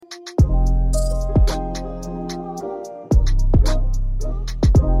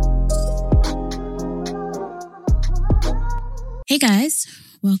guys,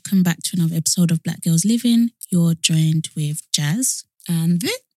 welcome back to another episode of Black Girls Living. You're joined with Jazz and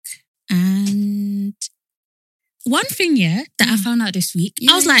Vic. And one thing, that I found out this week,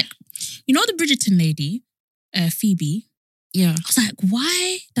 I was like, you know the Bridgerton lady, Phoebe? Yeah. I was like,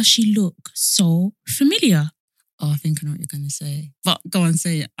 why does she look so familiar? Oh, I think I know what you're going to say. But go on,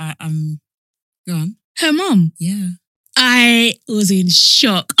 say it. Go on. Her mum? Yeah. I was in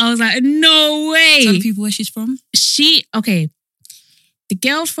shock. I was like, no way. Tell the people where she's from. The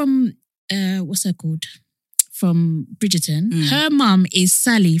girl from, what's her called? From Bridgerton. Her mum is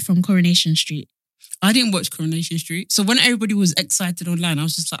Sally from Coronation Street. I didn't watch Coronation Street. So when everybody was excited online, I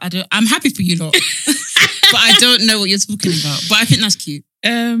was just like, I'm happy for you lot. But I don't know what you're talking about. But I think that's cute.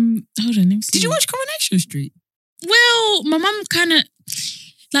 Hold on, let me see. Did you watch Coronation Street? Well, my mum kind of,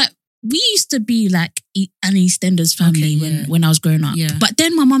 like, we used to be like an EastEnders family when I was growing up. Yeah. But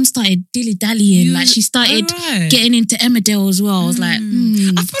then my mum started dilly-dallying. Like, she started getting into Emmerdale as well. I was like, I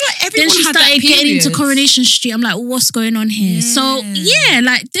feel like everyone then she had started that getting into period. Coronation Street. I'm like, what's going on here? Yeah. So,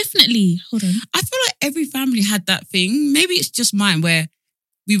 like, definitely. Hold on. I feel like every family had that thing. Maybe it's just mine where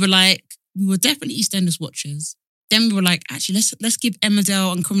we were definitely EastEnders watchers. Then we were like, actually, let's give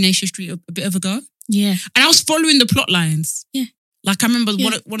Emmerdale and Coronation Street a bit of a go. Yeah. And I was following the plot lines. Yeah. Like I remember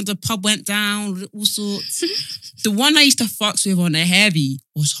one of the pub went down, all sorts. The one I used to fuck with on a heavy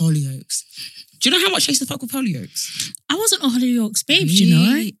was Hollyoaks. Do you know how much I used to fuck with Hollyoaks? I wasn't a Hollyoaks babe, do you know?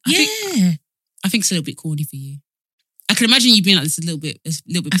 I think it's a little bit corny for you. I can imagine you being like this a little bit I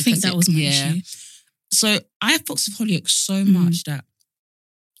think that was my issue. So I have fucked with Hollyoaks so much that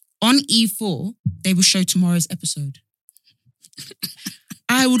on E4, they will show tomorrow's episode.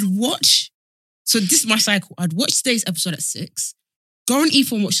 I would watch, so this is my cycle. I'd watch today's episode at 6, go on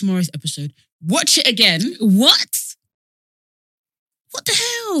E4 and watch tomorrow's episode, watch it again. What the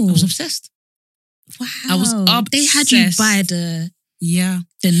hell? I was obsessed. Wow. I was obsessed. They had you by the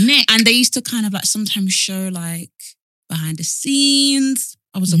neck. And they used to kind of like sometimes show like behind the scenes.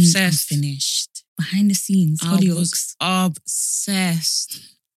 I was obsessed. I'm finished. Behind the scenes. I was obsessed.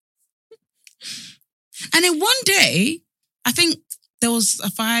 And then one day, I think there was a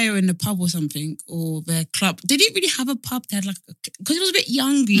fire in the pub or something, or their club. They didn't really have a pub. They had like, because it was a bit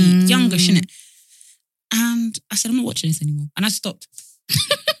youngish, innit? And I said, I'm not watching this anymore. And I stopped.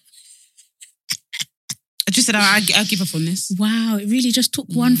 I just said, I'll give up on this. Wow, it really just took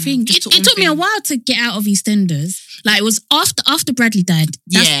one thing. It took me a while to get out of EastEnders. Like, it was after Bradley died.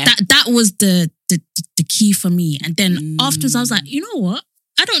 That was the key for me. And then afterwards, I was like, you know what?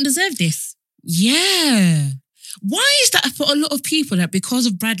 I don't deserve this. Yeah. Why is that for a lot of people that because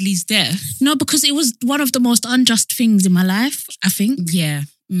of Bradley's death? No, because it was one of the most unjust things in my life, I think. Yeah.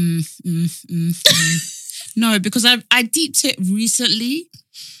 No, because I deeped it recently.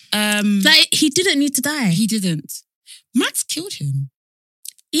 Like, he didn't need to die. He didn't. Max killed him.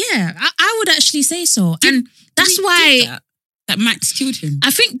 Yeah, I would actually say so. And that's why... That Max killed him. I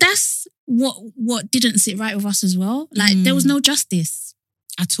think that's what didn't sit right with us as well. Like, there was no justice.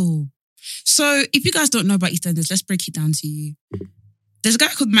 At all. So, if you guys don't know about EastEnders, let's break it down to you. There's a guy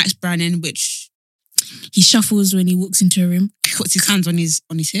called Max Brannan, which... He shuffles when he walks into a room. Puts his hands on his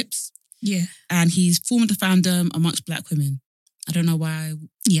hips. Yeah. And he's formed a fandom amongst black women. I don't know why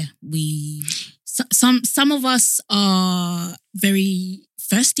we... Some of us are very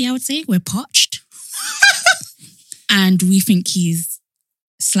thirsty, I would say. We're parched. And we think he's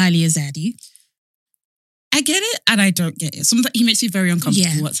slyly a zaddy. I get it and I don't get it. Sometimes he makes me very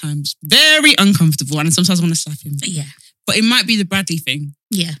uncomfortable at times. Very uncomfortable. And sometimes I want to slap him. Yeah. But it might be the Bradley thing.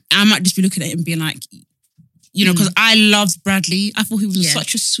 Yeah. I might just be looking at him being like, you know, because I loved Bradley. I thought he was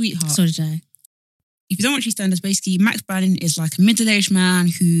such a sweetheart. So did I. If you don't watch EastEnders, basically, Max Brannan is like a middle-aged man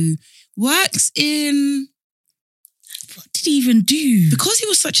who works in... What did he even do? Because he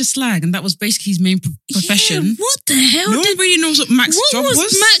was such a slag and that was basically his main profession. Yeah, what the hell? No one really knows what Max's job was. What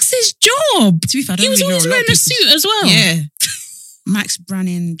was Max's job? To be fair, I don't he was really always know wearing a suit as well. Yeah. Max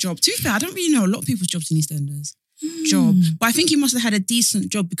Brannan job. To be fair, I don't really know a lot of people's jobs in EastEnders. Job. But I think he must have had a decent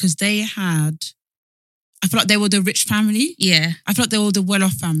job because they had... I feel like they were the rich family. Yeah. I feel like they were the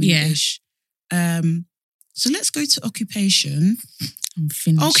well-off family-ish. Yeah. So let's go to occupation. I'm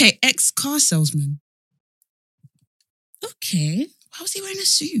finished. Okay, ex-car salesman. Okay. Why was he wearing a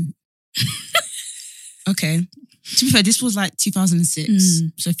suit? Okay. To be fair, this was like 2006.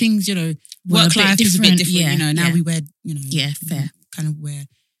 So things, you know, work life is a bit different. Yeah, you know, now we wear, you know. Yeah, fair. Kind of wear,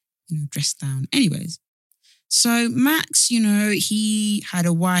 you know, dress down. Anyways. So Max, you know, he had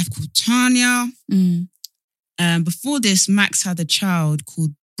a wife called Tanya. Before this, Max had a child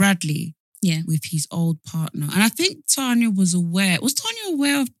called Bradley. Yeah. With his old partner. And I think Tanya was aware. Was Tanya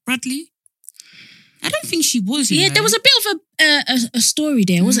aware of Bradley? I don't think she was. Yeah, there was a bit of a story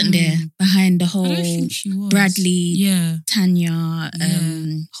there, wasn't there, behind the whole I don't think she was. Bradley, Tanya,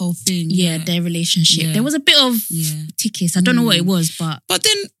 whole thing. Their relationship. There was a bit of tickets. I don't know what it was, but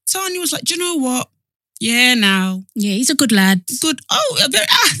then Tanya was like, do you know what? Yeah, now. Yeah, he's a good lad. Good. Oh,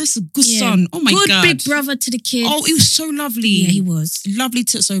 that's a good son. Oh my God. Good big brother to the kids. Oh, he was so lovely. Yeah, he was. Lovely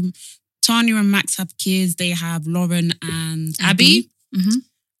so Tanya and Max have kids. They have Lauren and Abby. Mm-hmm.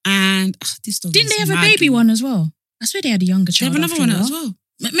 And this dog didn't they have a baby one as well? I swear they had a younger child. They have another one as well.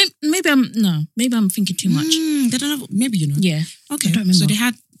 Maybe I'm thinking too much. They don't have, maybe Yeah. Okay. I don't remember. So they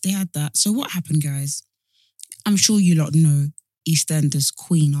had that. So what happened, guys? I'm sure you lot know EastEnders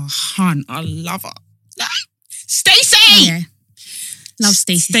queen, our hunt, our lover, Stacey. Oh, yeah. Love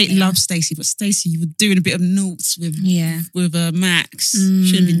Stacey. Love Stacey, but Stacey, you were doing a bit of notes with Max.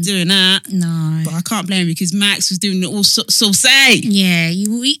 Shouldn't have been doing that. No, but I can't blame you because Max was doing it all so say. Yeah, he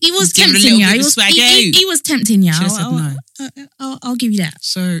was tempting you. He was tempting you. I'll give you that.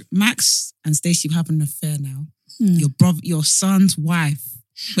 So Max and Stacey have an affair now. Your son's wife.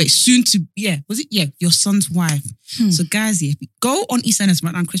 Wait, your son's wife. So guys, go on EastEnders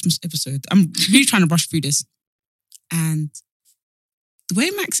right now, Christmas episode. I'm really trying to brush through this, and the way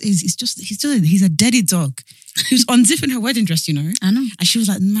Max is, he's a daddy dog. He was unzipping her wedding dress, you know. I know. And she was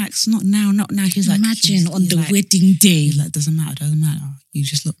like, Max, not now. He's like, imagine on the wedding day. He's like, doesn't matter. You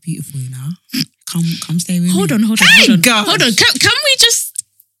just look beautiful, you know. Come stay with me. Hold on. Hold on. Can we just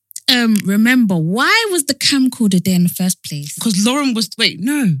remember why was the camcorder there in the first place? Because Lauren was the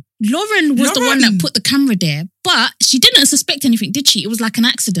one that put the camera there, but she didn't suspect anything, did she? It was like an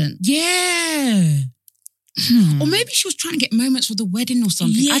accident. Yeah. Or maybe she was trying to get moments for the wedding or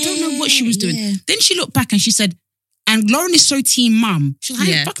something. I don't know what she was doing. Yeah. Then she looked back and she said, and Lauren is so team mum. She's like,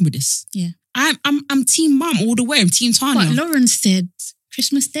 I ain't fucking with this. Yeah. I'm team mum all the way. I'm team Tanya. But Lauren said,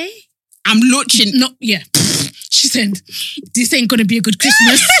 Christmas Day? I'm launching. She said, this ain't gonna be a good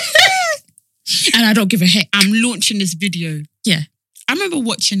Christmas. And I don't give a heck. I'm launching this video. Yeah. I remember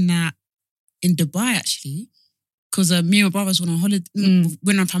watching that in Dubai actually. Because me and my brothers went on holiday,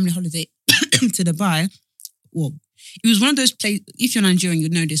 went on family holiday to Dubai. Well, it was one of those places, if you're Nigerian,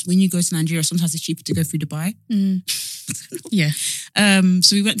 you'd know this. When you go to Nigeria, sometimes it's cheaper to go through Dubai. Yeah.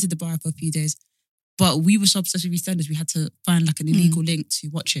 So we went to Dubai for a few days. But we were so obsessed with EastEnders, we had to find like an illegal link to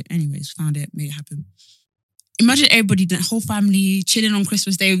watch it. Anyways, found it, made it happen. Imagine everybody, the whole family, chilling on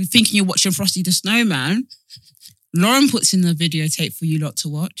Christmas Day, thinking you're watching Frosty the Snowman. Lauren puts in the videotape for you lot to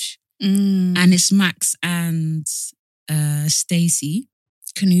watch. And it's Max and Stacey.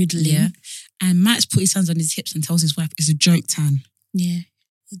 Canoodling. Yeah. And Max put his hands on his hips and tells his wife, it's a joke, Tan. Yeah.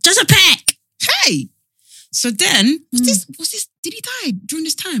 Just a peck. Hey! So then, was this, did he die during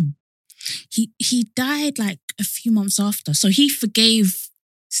this time? He died like a few months after. So he forgave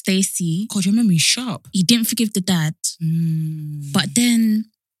Stacey. God, your memory's sharp. He didn't forgive the dad. But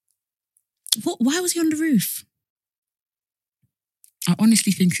then, why was he on the roof? I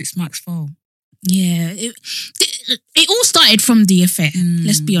honestly think it's Max's fault. Yeah. It all started from the affair.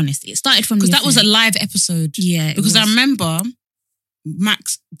 Let's be honest. It started from the affair. Because that was a live episode. Yeah. Because I remember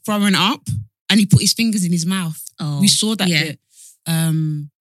Max throwing up and he put his fingers in his mouth. Oh, we saw that bit.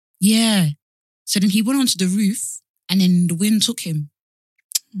 Yeah. So then he went onto the roof and then the wind took him.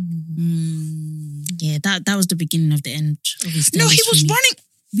 Yeah, that was the beginning of the end of his No, he was running.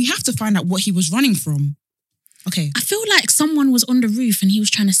 We have to find out what he was running from. Okay. I feel like someone was on the roof and he was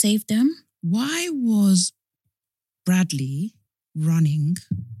trying to save them. Why was Bradley running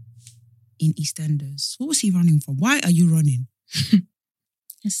in EastEnders? What was he running from? Why are you running?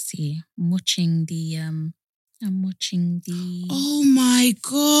 Let's see. I'm watching the... Oh my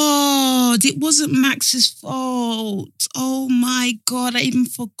God. It wasn't Max's fault. Oh my God. I even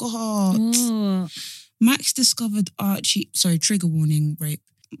forgot. Oh. Max discovered Archie... Sorry, trigger warning, rape.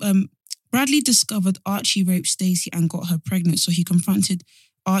 Bradley discovered Archie raped Stacey and got her pregnant, so he confronted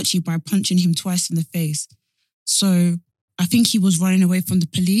Archie by punching him twice in the face. So I think he was running away from the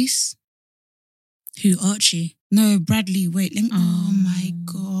police. Who, Archie? No, Bradley. Wait, let me... Oh my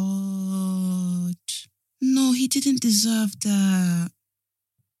God. No, he didn't deserve that.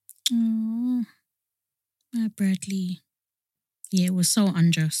 Oh, Bradley. Yeah, it was so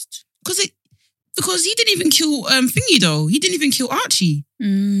unjust. Because he didn't even kill Thingy though. He didn't even kill Archie.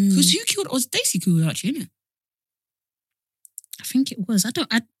 Because who killed? Or Stacey killed Archie, innit? I think it was.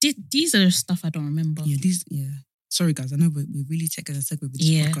 These are stuff I don't remember. Yeah. Sorry guys, I know we're really taking a segue with this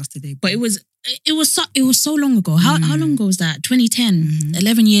podcast today. But it was so long ago. How long ago was that? 2010,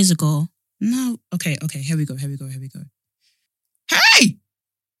 11 years ago. No. Okay. Here we go. Hey!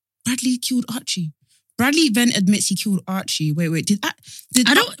 Bradley killed Archie. Bradley then admits he killed Archie. Wait. But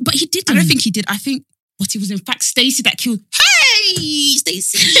he didn't. I don't think he did. But it was in fact Stacey that killed.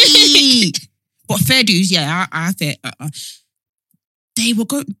 Stacey. But fair dues, yeah, I fair. They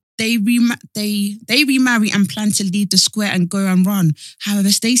remarry and plan to leave the square and go and run.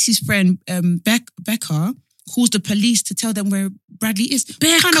 However, Stacey's friend Becca calls the police to tell them where Bradley is.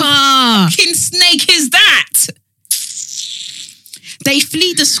 Becca! What kind of fucking snake is that? They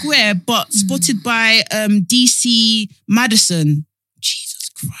flee the square, but spotted by DC Madison. Jesus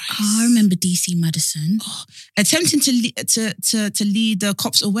Christ! Oh, I remember DC Madison. Oh, attempting to lead the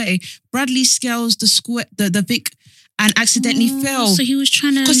cops away, Bradley scales the square, the Vic, and accidentally fell. So he was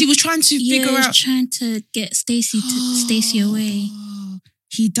trying to, because he was trying to figure out, trying to get Stacey away.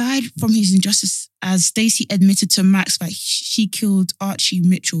 He died from his injustice as Stacey admitted to Max that she killed Archie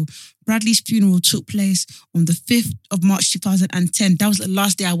Mitchell. Bradley's funeral took place on the 5th of March 2010. That was the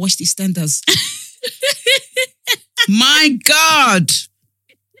last day I watched EastEnders. My God.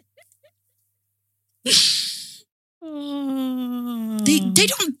 They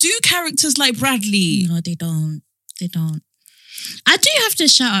don't do characters like Bradley. No, they don't. They don't. I do have to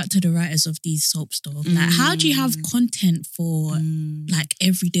shout out to the writers of these soaps though. Like, how do you have content for like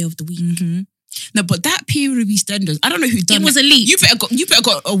every day of the week? Mm-hmm. No, but that period of EastEnders, I don't know who done it. Was that. elite. You better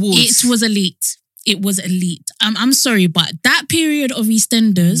got awards. It was elite. It was elite. I'm sorry, but that period of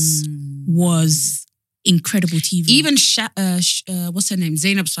EastEnders was incredible TV. Even what's her name?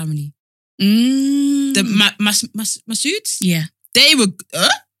 Zainab's family. The Masouds? Yeah. They were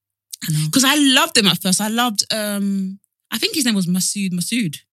I know. Because I loved them at first. I loved I think his name was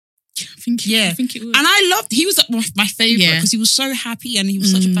Masood. I think it was. And I loved, he was my favourite because he was so happy and he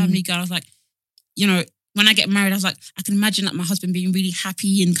was such a family guy. I was like, you know, when I get married, I was like, I can imagine like my husband being really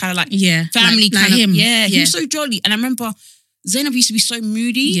happy and kind of like family like kind of him. Yeah, he was so jolly. And I remember Zainab used to be so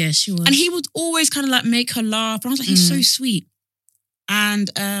moody. Yeah, she was. And he would always kind of like make her laugh. And I was like, he's so sweet. And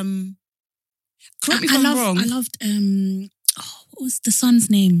correct me if I'm wrong. I loved what was the son's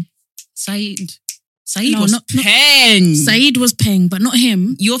name? Saeed was Peng. Saeed was Peng, but not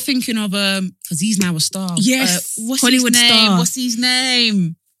him. You're thinking of because he's now a star. Yes, what's Hollywood his name? star. What's his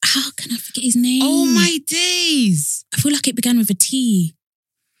name? How can I forget his name? Oh my days! I feel like it began with a T.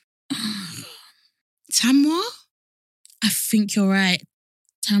 Tamwa? I think you're right.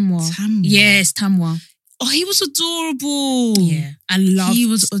 Tamwa. Yes, Tamwa. Oh, he was adorable. Yeah, I love. He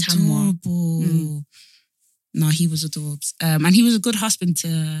was Tamwa. adorable. No, he was adorable. And he was a good husband to.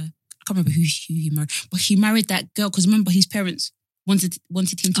 I can't remember who he married, but he married that girl because remember his parents wanted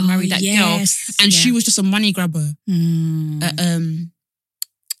him to marry that girl, and she was just a money grabber. Do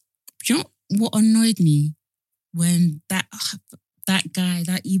you know what annoyed me when that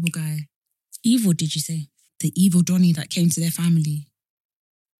evil guy, did you say? The evil Donnie that came to their family?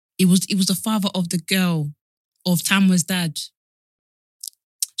 It was the father of the girl of Tamwa's dad.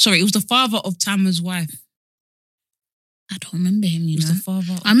 Sorry, it was the father of Tamwa's wife. I don't remember him, He was the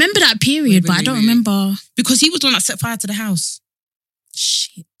father. I remember that period, but I don't remember. Because he was the one that set fire to the house.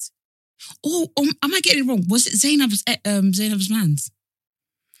 Shit. Oh, am I getting it wrong? Was it Zainab's man's?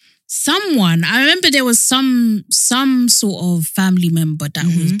 Someone. I remember there was some sort of family member that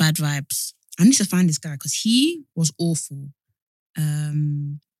was bad vibes. I need to find this guy because he was awful.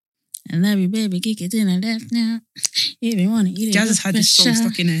 And love you, baby, kick it in and left now. If you want to eat it. Jazz has had this song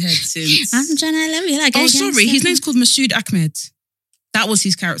stuck in her head since. I'm trying to love you like Oh, sorry. His name's called Masood Ahmed. That was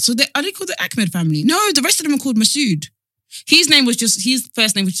his character. So are they called the Ahmed family? No, the rest of them are called Masood. His first name was just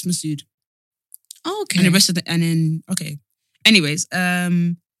Masood. Oh, okay. And the rest of okay. Anyways,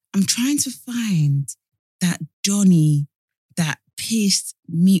 I'm trying to find that Donnie that pissed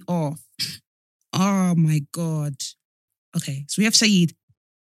me off. Oh my God. Okay, so we have Saeed.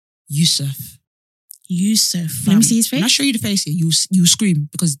 Yusuf. Let me see his face. When I show you the face here, you scream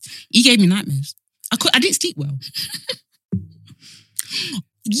because he gave me nightmares. I didn't sleep well.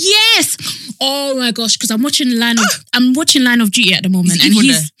 Yes. Oh my gosh, because I'm watching Line of Duty at the moment, and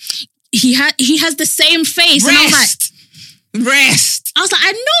he has the same face. Rest. And I was like,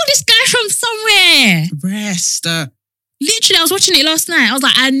 I know this guy from somewhere. Rest. Literally, I was watching it last night. I was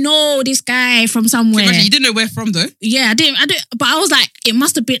like, I know this guy from somewhere. You didn't know where from though? Yeah, I didn't. But I was like, it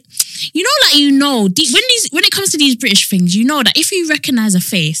must have been, when it comes to these British things, you know that if you recognize a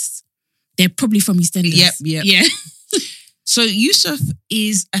face, they're probably from EastEnders. Yep. Yeah. So Yusuf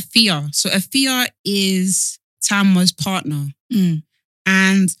is Afia. So Afia is Tamwa's partner. And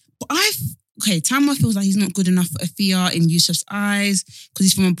Tamwa feels like he's not good enough for Afia in Yusuf's eyes because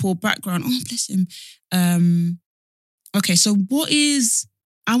he's from a poor background. Oh, bless him. Okay, so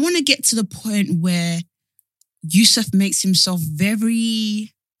I want to get to the point where Yusuf makes himself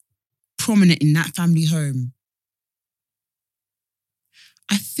very prominent in that family home.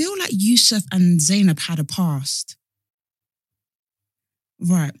 I feel like Yusuf and Zainab had a past.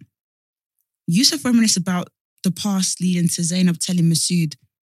 Right. Yusuf reminisced about the past leading to Zainab telling Masood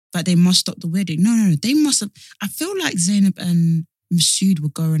that they must stop the wedding. No, they must have. I feel like Zainab and Masood were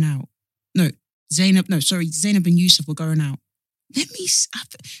going out. Zainab and Yusuf were going out. Let me.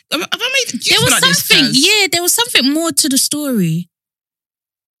 There was something. There was something more to the story.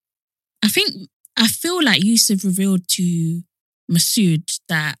 I feel like Yusuf revealed to Masood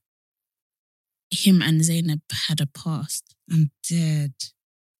that him and Zainab had a past. I'm dead.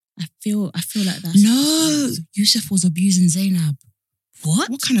 I feel like that's... No! Yusuf was abusing Zainab. What?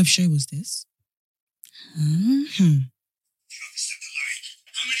 What kind of show was this? You overstepped the line.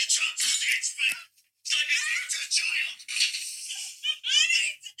 How many chances do you expect? It's like he's married to a child.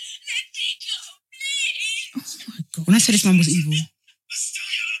 Let me go, please. Oh my God. When I said this man was evil. I'm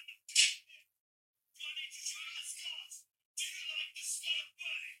still young. Do I need to show you the scars? Do you like the smell of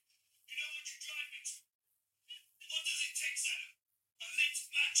burning? You know what you drive me to? What does it take, Zainab? A lit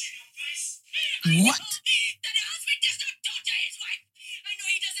match in your face? What? That a husband does not torture his wife. I know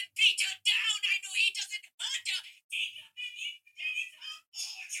he doesn't beat her down. I know he doesn't hurt her.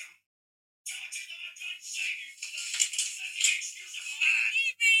 Torture that I can't save you for the pathetic excuse of a man.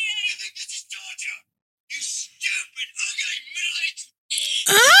 You think this is torture? You stupid, ugly, middle-aged...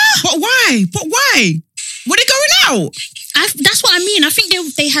 But why? Were they going out? That's what I mean. I think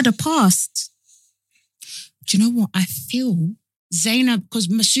they had a past. Do you know what? I feel Zainab, because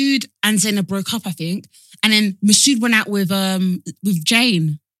Masood and Zainab broke up, I think. And then Masood went out with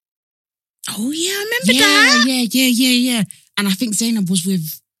Jane. Oh yeah, I remember that. Yeah. And I think Zainab was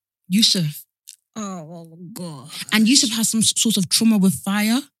with Yusuf. Oh God. And Yusuf has some sort of trauma with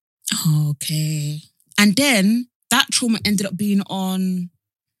fire. Okay. And then that trauma ended up being on...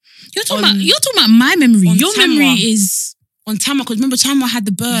 You're talking about my memory. Your Tamra. memory is... On Tamra, because remember Tamra had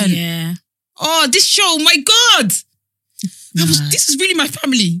the burn. Yeah. Oh, this show, my God. This is really my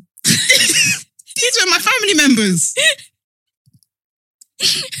family. These were my family members.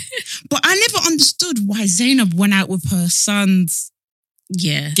 But I never understood why Zainab went out with her son's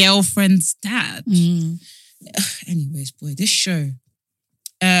girlfriend's dad. Anyways, boy, this show.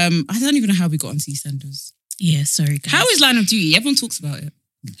 I don't even know how we got onto EastEnders. Yeah, sorry guys. How is Line of Duty? Everyone talks about it.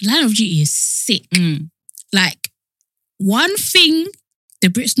 Line of Duty is sick. Like, one thing the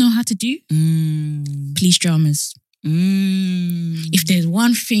Brits know how to do, police dramas. If there's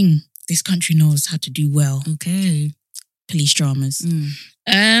one thing this country knows how to do well, okay, police dramas.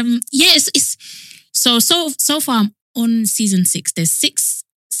 It's so far I'm on season 6. There's 6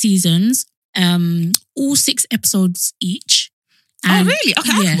 seasons, all 6 episodes each. And, really?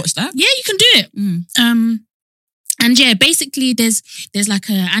 Okay, I can watch that. Yeah, you can do it. And yeah, basically there's like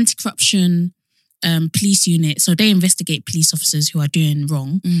a anti-corruption police unit. So they investigate police officers who are doing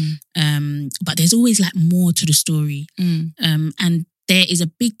wrong. But there's always like more to the story. And there is a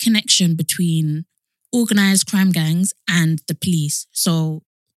big connection between organised crime gangs and the police. So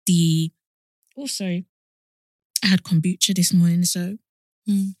I had kombucha this morning, so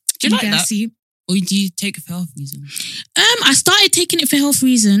do you like that? Or do you take it for health reasons? I started taking it for health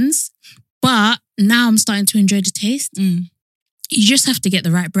reasons, but now I'm starting to enjoy the taste. You just have to get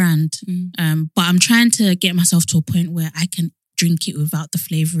the right brand. But I'm trying to get myself to a point where I can drink it without the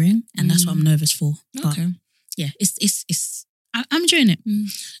flavouring, and that's what I'm nervous for. Okay. But yeah, I'm enjoying it.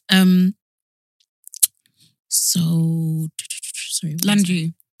 So sorry,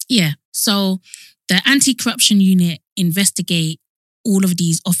 Landry. Yeah. So the anti-corruption unit investigate all of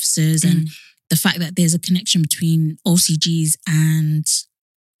these officers and the fact that there's a connection between OCGs and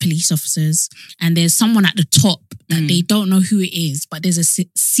police officers, and there's someone at the top that they don't know who it is, but there's a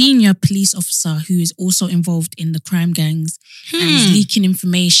senior police officer who is also involved in the crime gangs and is leaking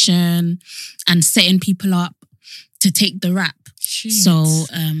information and setting people up to take the rap. Shit. So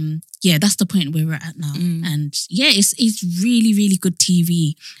that's the point where we're at now. And yeah, it's really, really good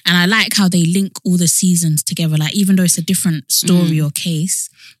TV. And I like how they link all the seasons together. Like, even though it's a different story or case,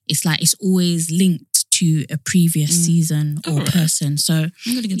 it's like it's always linked to a previous season or person. So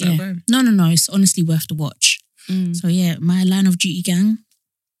I'm gonna get that bro. No, it's honestly worth the watch. So yeah, my Line of Duty gang.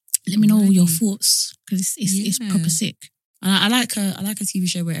 Let me know your thoughts, because it's proper sick. And I like a TV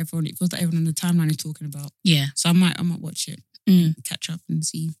show where it feels like everyone on the timeline is talking about. Yeah. So I might watch it, catch up and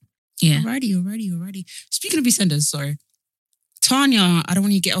see. Yeah. Alrighty. Speaking of EastEnders, sorry, Tanya, I don't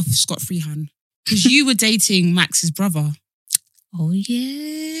want you to get off scot-free, hun, because you were dating Max's brother. Oh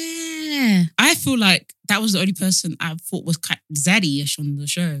yeah. I feel like that was the only person I thought was kind of zaddy-ish on the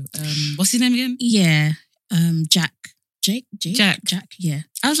show. What's his name again? Yeah. Jack. Jack. Yeah.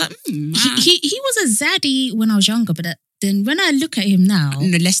 I was like, he was a zaddy when I was younger, but then when I look at him now,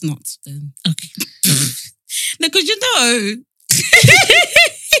 no, let's not. Okay. No, because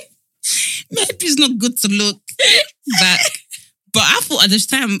Maybe it's not good to look back. But I thought at this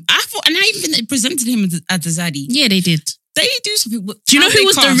time, and I even think they presented him as the zaddy. Yeah, they did. They do something. Do you know who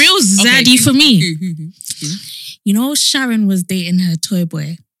was the real zaddy for me? Who? You know, Sharon was dating her toy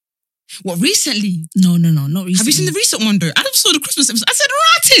boy. What, recently? No, not recently. Have you seen the recent one though? I just saw the Christmas episode. I said,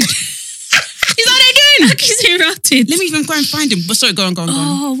 rotted. Is that what they're doing? How can you say rotted? Let me even go and find him. But sorry, go on.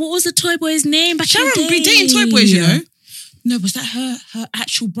 Oh, what was the toy boy's name back Sharon in the day? be dating toy boys, you know? No, was that her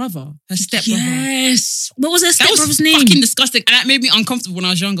actual brother? Her stepbrother? Yes. What was her stepbrother's name? That was fucking disgusting. And that made me uncomfortable when I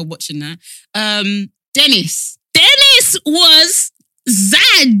was younger watching that. Dennis. Dennis was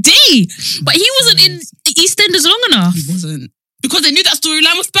zaddy. But he wasn't in EastEnders long enough. He wasn't. Because they knew that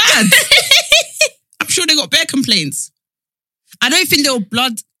storyline was bad. I'm sure they got bare complaints. I don't think they were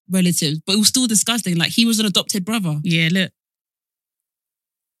blood relatives, but it was still disgusting. Like, he was an adopted brother. Yeah, look.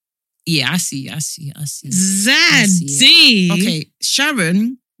 Yeah, I see. Zaddy. Okay,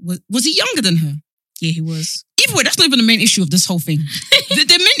 Sharon, was he younger than her? Yeah, he was. Either way, that's not even the main issue of this whole thing.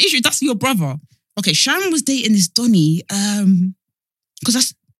 the main issue, that's your brother. Okay, Sharon was dating this Donnie, because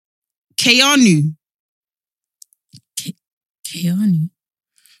that's Keanu. Keanu.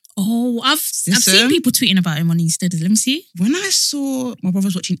 Oh, I've seen people tweeting about him on EastEnders. Let me see. When I saw my brother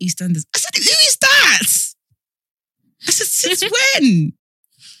was watching EastEnders, I said, "Who is that?" I said, "Since when?"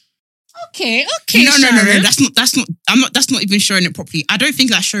 Okay. No. That's not even showing it properly. I don't think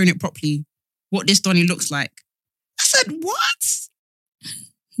that's showing it properly. What this Donnie looks like. I said, "What?"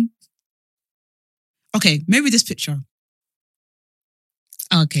 Okay, maybe this picture.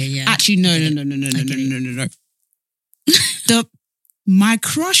 Okay, yeah. Actually, no. My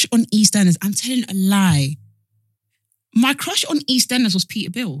crush on EastEnders, I'm telling a lie. My crush on EastEnders was Peter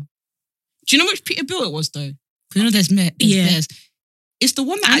Bill. Do you know which Peter Bill it was though? Because you know there's theirs. It's the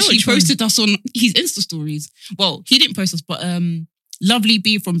one that actually posted us on his Insta stories. Well, he didn't post us, but Lovely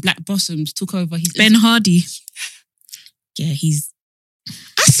B from Black Blossoms took over his Ben Hardy. Yeah, he's...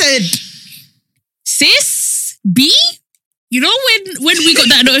 I said... Sis, B? You know when we got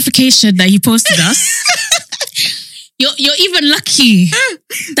that notification that he posted us? You're even lucky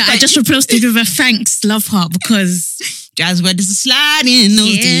that I just replaced it with a thanks love heart because... Jazz, where does the slide in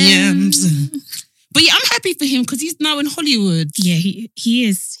those DMs? But yeah, I'm happy for him because he's now in Hollywood. Yeah, he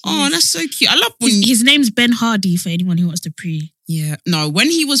is. That's so cute. I love when... His name's Ben Hardy for anyone who wants to pre. Yeah. No, when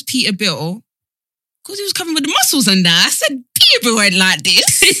he was Peter Bill, because he was coming with the muscles and that, I said, Peter Bill ain't like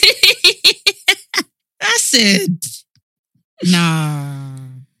this. I said, nah.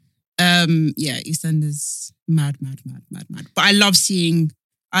 Yeah, EastEnders, mad. But I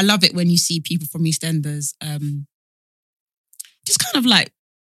love it when you see people from EastEnders just kind of like,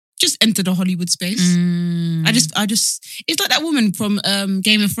 just enter the Hollywood space. I just, it's like that woman from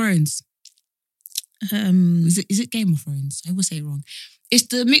Game of Thrones. Is it Game of Thrones? I always say it wrong. It's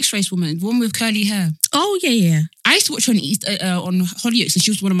the mixed race woman, the one with curly hair. Oh yeah. I used to watch her on Hollyoaks, and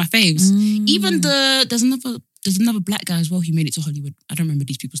she was one of my faves. Even there's another black guy as well who made it to Hollywood. I don't remember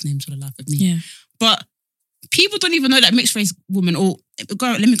these people's names for the life of me. Yeah, but people don't even know that mixed race woman. Or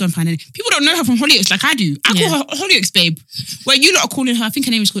let me go and find it. People don't know her from Hollyoaks like I do. I call her Hollyoaks babe. Where you lot are calling her, I think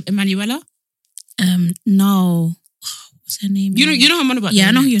her name is called Emanuela. No, what's her name? You know her man about. Yeah,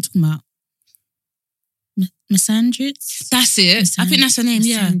 I know who you're talking about. Masandritz? That's it. I think that's her name.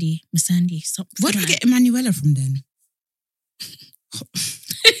 Masandi. Where did we get Emanuela from then?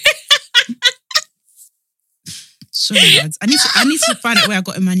 Sorry, lads. I need to find out where I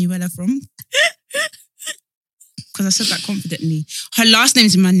got Emanuela from. Because I said that confidently. Her last name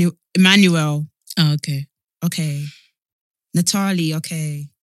is Emmanuel. Oh, okay. Okay. Natalie, okay.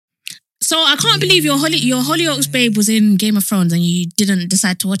 So I can't believe your Hollyoaks babe was in Game of Thrones and you didn't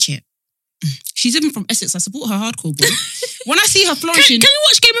decide to watch it. She's even from Essex. I support her hardcore, bro. When I see her flourishing... Can you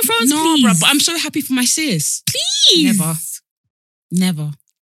watch Game of Thrones, please? No, bro, but I'm so happy for my sis. Please. Never.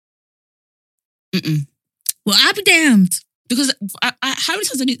 Well, I'll be damned. Because how many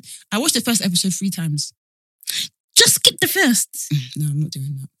times I watched the first episode 3 times. Just skip the first. No, I'm not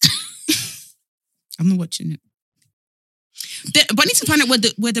doing that. I'm not watching it. But I need to find out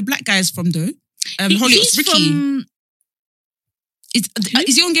where the black guy is from, though. Hollyoaks, Ricky.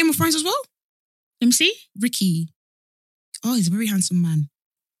 Is he on Game of Thrones as well? Let me see. Ricky. Oh, he's a very handsome man.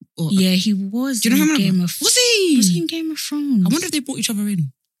 Yeah, he was. Do you know how Game of? Was he? Was he in Game of Thrones? I wonder if they brought each other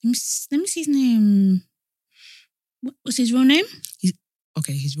in. Let me see his name. What was his real name? His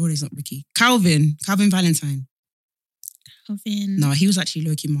real name's not Ricky. Calvin Valentine. Calvin. No, he was actually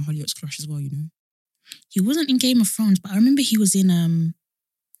low-key my Hollyoaks crush as well, you know. He wasn't in Game of Thrones, but I remember he was in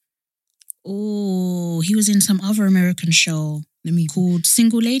he was in some other American show called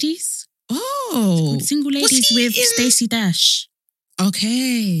Single Ladies. Oh, Single Ladies with Stacey Dash.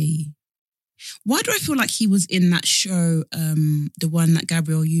 Okay. Why do I feel like he was in that show, the one that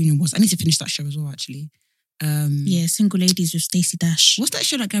Gabrielle Union was? I need to finish that show as well, actually. Yeah, Single Ladies with Stacey Dash. What's that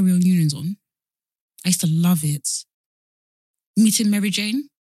show that Gabrielle Union's on? I used to love it. Meeting Mary Jane.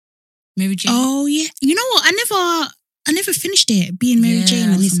 Mary Jane. Oh yeah, you know what? I never finished it. Being Mary Jane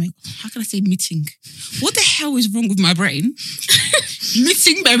or something. How can I say meeting? What the hell is wrong with my brain?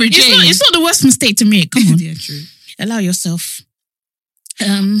 Meeting Mary Jane. It's not the worst mistake to make. Come on. Yeah, true. Allow yourself.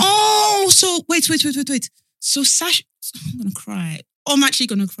 So wait. So Sash, I'm gonna cry. Oh, I'm actually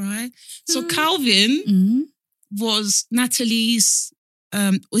gonna cry. So Calvin was Natalie's.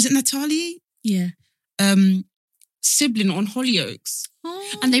 Was it Natalie? Yeah. Sibling on Hollyoaks,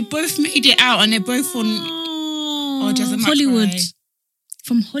 and they both made it out, and they're both on. Hollywood. Cry.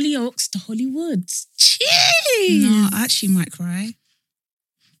 From Hollyoaks to Hollywood. Jeez. No, I actually might cry.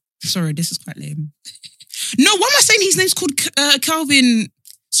 Sorry, this is quite lame. No, why am I saying his name's called Calvin?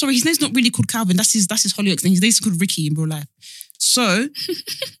 Sorry, his name's not really called Calvin. That's his Hollyoaks name. His name's called Ricky in real life. So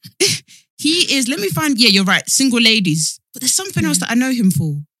he is. Let me find. Yeah, you're right. Single Ladies. But there's something else that I know him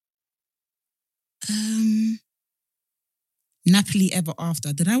for. Napoli Ever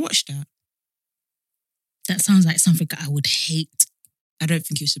After. Did I watch that? That sounds like something I would hate. I don't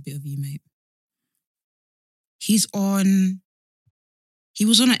think it's a bit of you, mate. He was on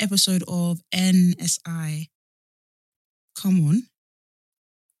an episode of NSI. Come on.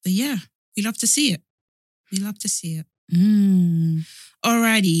 But yeah, we love to see it.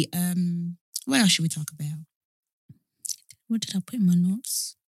 Alrighty. What else should we talk about? What did I put in my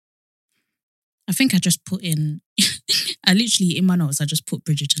notes? I think I just put in... I literally, in my notes, I just put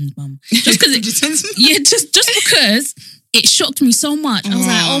Bridgerton's mum. Just because yeah, just because it shocked me so much. I was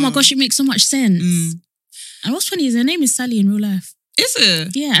like, oh my gosh, it makes so much sense. And what's funny is her name is Sally in real life. Is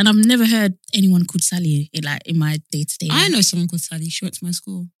it? Yeah, and I've never heard anyone called Sally in my day-to-day life. I know someone called Sally. She went to my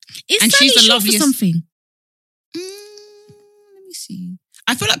school. Is Sally she's the loveliest for something? Let me see.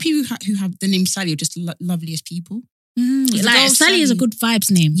 I feel like people who have the name Sally are just loveliest people. Like Sally is a good vibes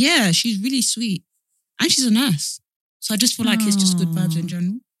name. Yeah, she's really sweet. And she's a nurse. So I just feel like it's just good vibes in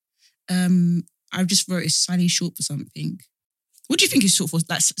general. I just wrote is Sally short for something. What do you think is short for?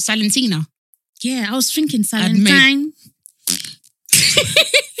 Like Salentina? Yeah, I was thinking Salentine.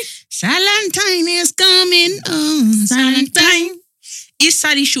 Salentine is coming. Salentine. Is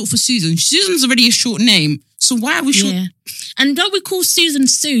Sally short for Susan? Susan's already a short name. So why are we short? Yeah. And don't we call Susan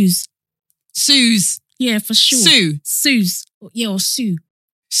Suze? Suze. Yeah, for sure. Suze. Yeah, or Sue.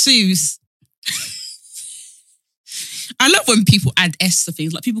 Suze. I love when people add S to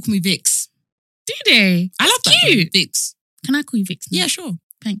things. Like people call me Vix. Do they? I love that. Cute. Vix. Can I call you Vix now? Yeah, sure.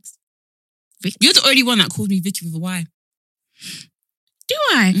 Thanks. Vix. You're the only one that calls me Vicky with a Y. Do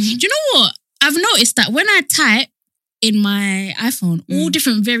I? Mm-hmm. Do you know what? I've noticed that when I type in my iPhone, all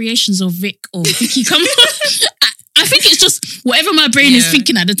different variations of Vic or Vicky come up. I think it's just whatever my brain is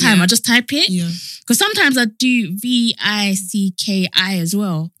thinking at the time. I just type it. Yeah. Because sometimes I do VICKI as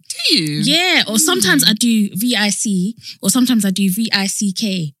well. Do you? Yeah. Or sometimes I do VIC or sometimes I do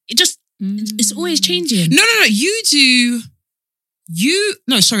VICK. It just, it's always changing. No.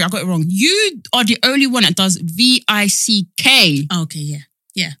 No, sorry, I got it wrong. You are the only one that does VICK. Oh, okay, yeah.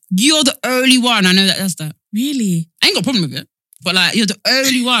 Yeah. You're the only one I know that does that. Really? I ain't got a problem with it. But like, you're the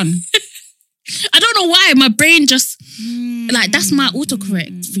only one. I don't know why. My brain just, like, that's my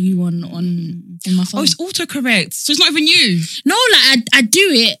autocorrect for you on my phone. Oh, it's autocorrect. So it's not even you? No, like, I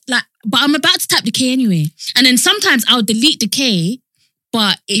do it, like, but I'm about to type the K anyway. And then sometimes I'll delete the K,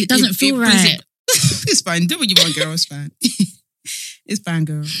 but it doesn't feel right. It's fine. Do what you want, girl. It's fine. It's fine,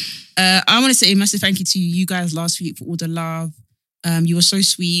 girl. I want to say a massive thank you to you guys last week for all the love. You were so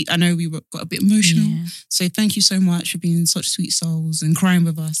sweet. I know we got a bit emotional. Yeah. So thank you so much for being such sweet souls and crying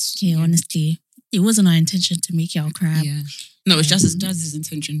with us. Yeah, honestly. It wasn't our intention to make y'all cry. Yeah. No, it was Jazz's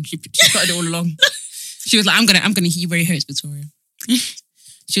intention. She started it all along. She was like, I'm gonna hear you where it hurts, Victoria.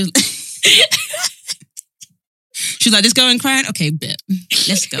 She was like, just go and crying? Okay, bet.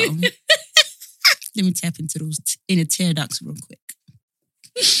 Let's go. Let me tap into those inner tear ducts real quick.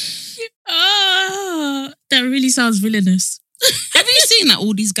 Oh, that really sounds villainous. Have you seen that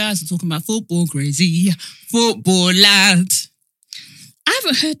all these guys are talking about football crazy, football lad? I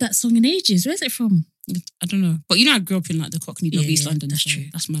haven't heard that song in ages. Where's it from? I don't know. But you know I grew up in like the Cockney of East London. That's true.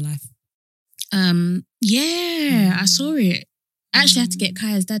 That's my life. Yeah, I saw it. I actually had to get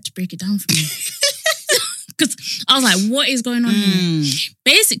Kaya's dad to break it down for me. Because I was like, what is going on here?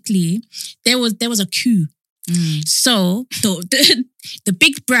 Basically, there was a coup. So the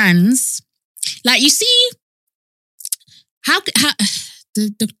big brands, like you see, how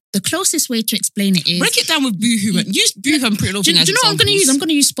the the closest way to explain it is... Break it down with Boohoo. Use Boohoo and Pretty Little Thing as Do you know what I'm going to use? I'm going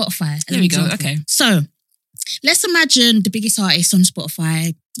to use Spotify. There we go. Okay. So, let's imagine the biggest artists on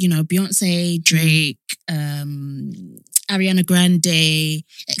Spotify, you know, Beyonce, Drake, Ariana Grande,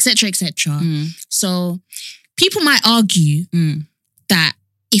 etc., etc. So, people might argue that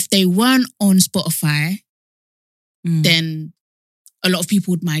if they weren't on Spotify, then a lot of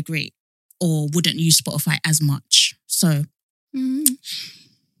people would migrate or wouldn't use Spotify as much. So,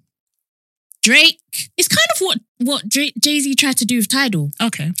 Drake, it's kind of what Jay-Z tried to do with Tidal.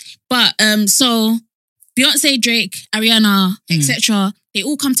 Okay. But so Beyonce, Drake, Ariana, etc., they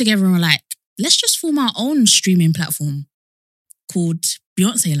all come together and were like, let's just form our own streaming platform called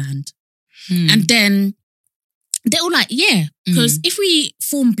Beyonce Land. And then they're all like, yeah, because if we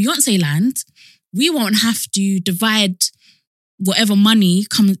form Beyonce Land, we won't have to divide whatever money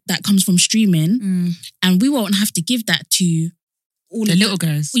that comes from streaming, and we won't have to give that to all the little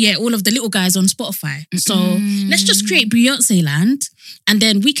guys. Yeah, all of the little guys on Spotify. So let's just create Beyonce Land, and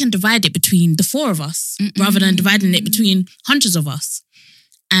then we can divide it between the four of us rather than dividing it between hundreds of us.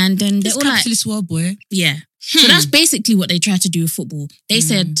 And then they're all like, capitalist world, boy. Yeah. So that's basically what they tried to do with football. They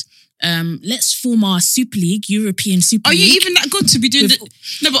said, let's form our Super League, European Super League. Are you even that good to be doing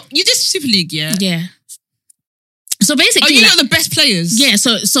No, but you did Super League, yeah? Yeah. So basically, are you not the best players? Yeah.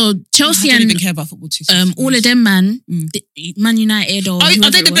 So Chelsea I don't and even care about football too. all of them, Man United or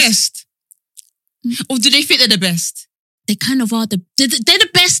are they the best? Or do they think they're the best? They kind of are they're the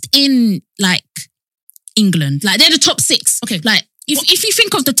best in like England. Like they're the top six. Okay. Like if you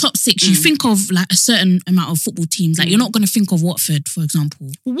think of the top six, you think of like a certain amount of football teams. Like you're not going to think of Watford, for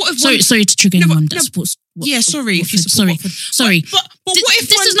example. But what if sorry to trigger anyone that supports. Sorry. If you support Watford. Sorry. But what if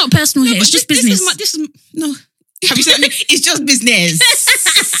this is not personal here? It's just business. No. Have you said it's just business?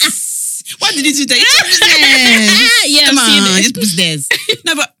 What did you do that? It's just business. Yeah, come I'm on, seeing it's business.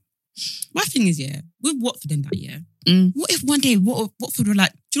 No, but my thing is, with Watford and that, what if one day Watford were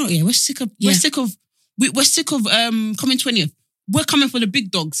like, do you know what? Yeah, we're sick of coming 20th. We're coming for the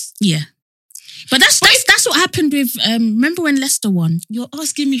big dogs. Yeah. But that's what happened with remember when Leicester won? You're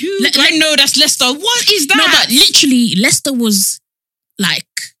asking me who? I know that's Leicester. What is that? No, but literally Leicester was like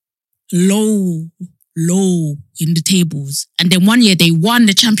low in the tables, and then one year they won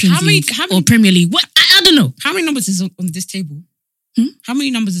the Champions League or Premier League. What I don't know. How many numbers is on this table? How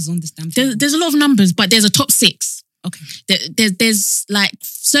many numbers is on this damn table? There's a lot of numbers, but there's a top six. Okay. There's like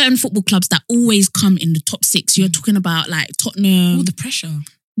certain football clubs that always come in the top six. You're talking about like Tottenham. All the pressure.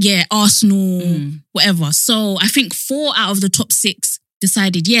 Yeah, Arsenal, whatever. So I think 4 out of the top 6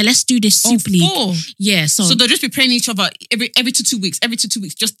 decided, let's do this Super League. 4? Yeah, so they'll just be playing each other every 2 weeks,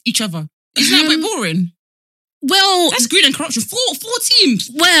 just each other. Isn't that a bit boring? Well, that's greed and corruption. 4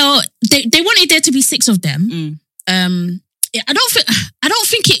 teams. Well, they wanted there to be 6 of them. I don't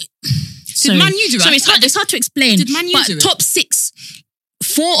think it. Did Man U do it? So it's hard to explain. Did Man U do it? Top 6,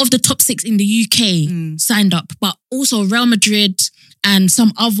 4 of the top 6 in the UK signed up, but also Real Madrid and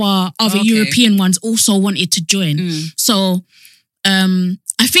some other European ones also wanted to join. So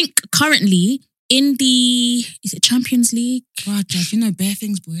I think currently in the Champions League? God, Jazz, you know bare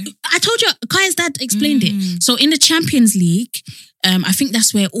things, boy. I told you, Kaya's dad explained it. So in the Champions League, I think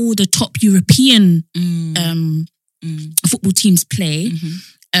that's where all the top European football teams play.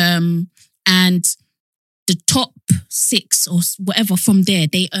 And the top 6 or whatever from there,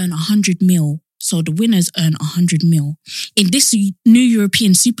 they earn 100 mil. So the winners earn 100 mil. In this new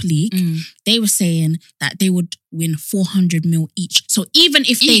European Super League, they were saying that they would win 400 mil each. So even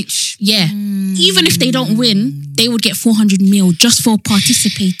if even if they don't win, they would get 400 mil just for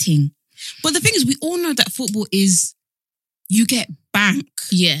participating. But the thing is, we all know that football is, you get bank.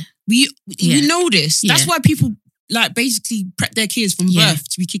 Yeah. We know this. That's why people like basically prep their kids from birth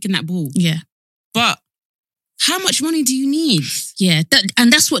to be kicking that ball. Yeah. But how much money do you need? Yeah.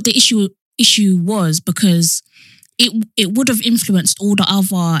 And that's what the issue was, because it would have influenced all the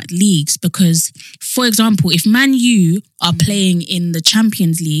other leagues. Because, for example, if Man U are playing in the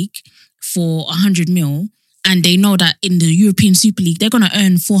Champions League for 100 mil and they know that in the European Super League they're going to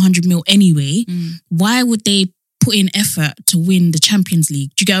earn 400 mil anyway, why would they put in effort to win the Champions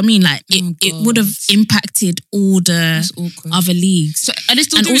League? Do you get what I mean? Like it would have impacted all the other leagues. So are they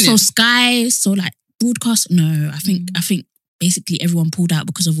still and doing also it? Sky, so like broadcast. No, I think basically everyone pulled out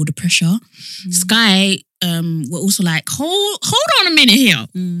because of all the pressure. Sky were also like, hold on a minute here.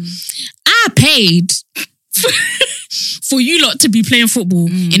 I paid for you lot to be playing football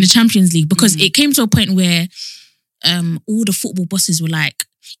in the Champions League, because it came to a point where all the football bosses were like,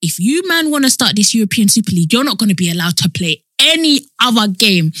 if you man want to start this European Super League, you're not going to be allowed to play any other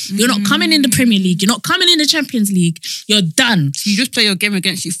game. You're not coming in the Premier League. You're not coming in the Champions League. You're done. So you just play your game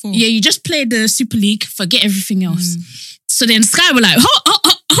against your four. Yeah, you just play the Super League. Forget everything else. So then Sky were like,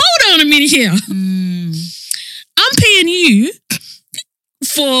 hold on a minute here. I'm paying you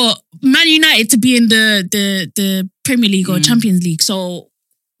for Man United to be in the Premier League or Champions League. So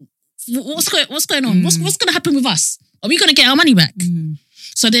what's going on? What's going to happen with us? Are we going to get our money back?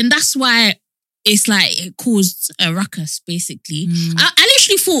 So then that's why it's like it caused a ruckus, basically. I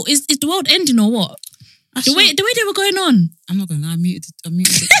literally thought, is the world ending or what? The way they were going on. I'm not going to lie, I muted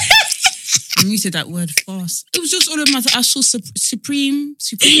it. I muted that word fast. It was just all of my. I saw Supreme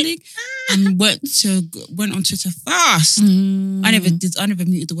League and went on Twitter fast. I never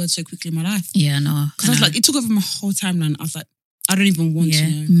muted the word so quickly in my life. Yeah, no. Because I was like, it took over my whole timeline. I was like, I don't even want to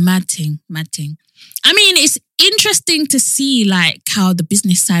know. Mad thing. I mean, it's interesting to see like how the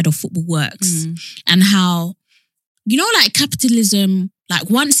business side of football works and how, you know, like capitalism, like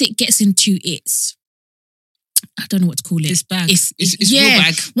once it gets into its, I don't know what to call it. It's bag. It's real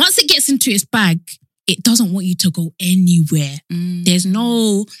bag. Once it gets into its bag, it doesn't want you to go anywhere. There's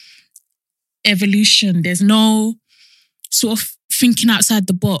no evolution. There's no sort of thinking outside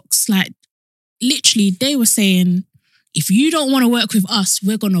the box. Like literally they were saying, if you don't want to work with us,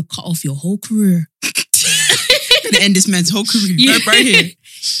 we're going to cut off your whole career. Gonna end this man's whole career right here.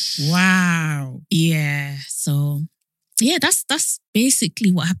 Wow. Yeah. So yeah, that's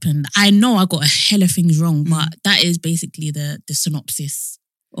basically what happened. I know I got a hell of things wrong, but that is basically the synopsis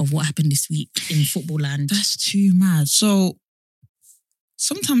of what happened this week in football land. That's too mad. So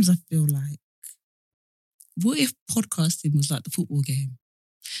sometimes I feel like, what if podcasting was like the football game?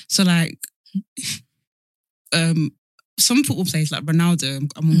 So like, some football players like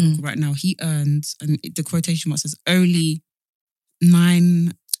Ronaldo, I'm on Google right now, he earned, and the quotation mark says only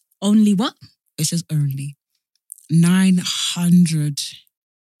what? It says only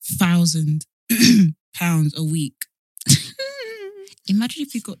 900,000 pounds a week. Imagine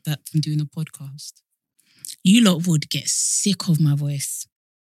if you got that from doing a podcast. You lot would get sick of my voice.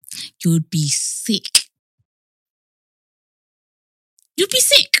 You would be sick. You'd be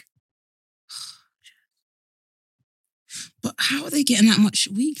sick. But how are they getting that much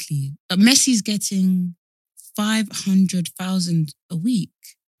weekly? Messi's getting 500,000 a week.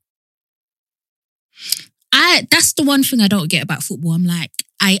 That's the one thing I don't get about football. I'm like,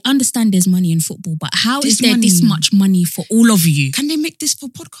 I understand there's money in football, but how is there this much money for all of you? Can they make this for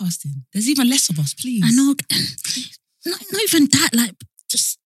podcasting? There's even less of us, please. I know. Not even that, like,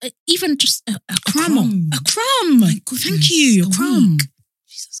 just a crumb. A crumb. My goodness. Thank you. A crumb.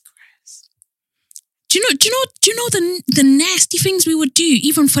 Jesus Christ. Do you know the nasty things we would do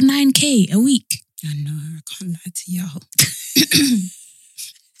even for 9k a week? I know. I can't lie to y'all.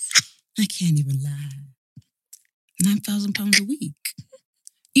 I can't even lie. £9,000 a week.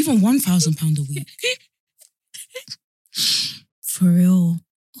 Even £1,000 a week. For real.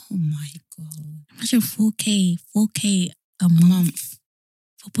 Oh my God. Imagine 4k a month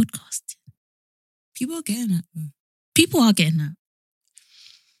for podcasting. People are getting that though. People are getting that.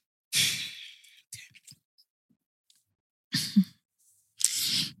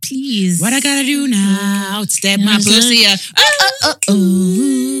 Please. What I gotta do now? Step my pussy up.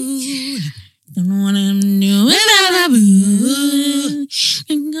 Don't know what I'm doing without my boo.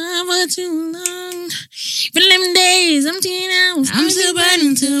 Been gone for too long. For them days, I'm still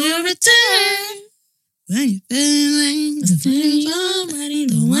burning till you return. When you feel like somebody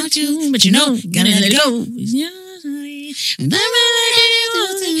don't want you, but you know, gotta let it go.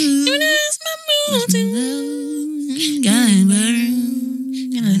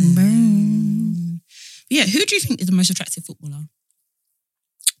 Gotta burn. Yeah, who do you think is the most attractive footballer?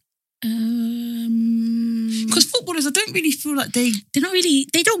 Because footballers, I don't really feel like they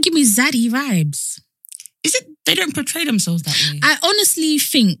don't give me zaddy vibes. Is it they don't portray themselves that way? I honestly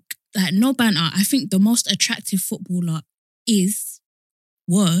think, like, no banter, I think the most attractive footballer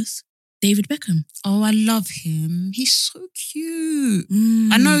was David Beckham. Oh, I love him. He's so cute.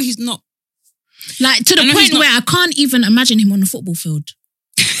 I know he's not, like, to the point where I can't even imagine him on the football field.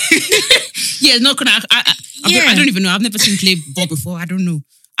 Yeah, not gonna. I don't even know. I've never seen him play ball before. I don't know.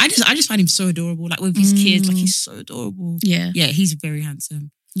 I just find him so adorable. Like with his kids, like he's so adorable. Yeah, he's very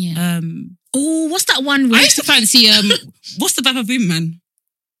handsome. Yeah. What's that one? Where I used to fancy. What's the Baba Boom man?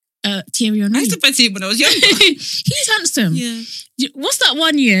 Thierry Henry. I used to fancy him when I was younger. He's handsome. Yeah. What's that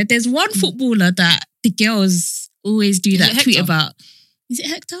one year? There's one footballer that the girls always do that tweet about. Is it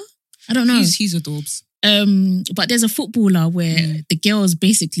Hector? I don't know. He's adorbs. But there's a footballer where the girls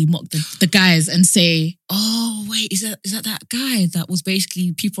basically mock the guys and say, "Oh wait, is that guy that was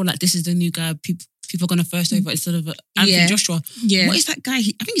basically people like this is the new guy? People people are going to first over instead of Anthony Joshua. Yeah. What is that guy? I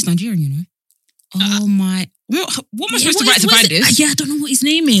think he's Nigerian, you know. Oh my! What am I supposed to write to find this? Yeah, I don't know what his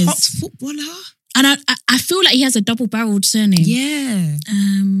name is. Hot footballer. And I feel like he has a double-barreled surname. Yeah.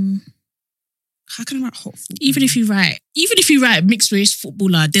 How can I write hot footballer? Even if you write mixed race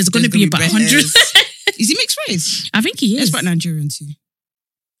footballer, there's going to be about 100. Is he mixed race? I think he is. Let's write Nigerian too.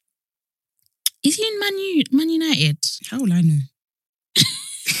 Is he in Man United? How will I know?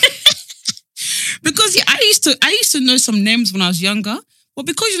 Because I used to know some names when I was younger, but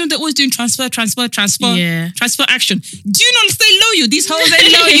because they're always doing transfer action. Do you not stay loyal? These hoes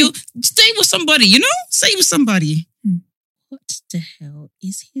ain't loyal. Stay with somebody, you know? Stay with somebody. What the hell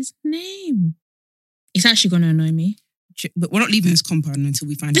is his name? It's actually going to annoy me. But we're not leaving this compound until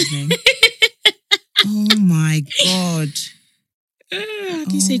we find his name. Oh my God. How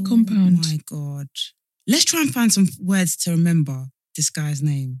do you say compound? Oh my God. Let's try and find some words to remember this guy's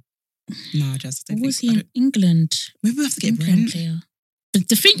name. No, just I don't was he in England? Maybe we have to get England Brent. Player. But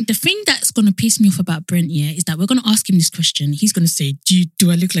the thing that's going to piss me off about Brent, is that we're going to ask him this question. He's going to say,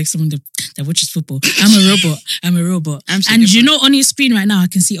 do I look like someone that watches football? I'm a robot. And you know, on your screen right now, I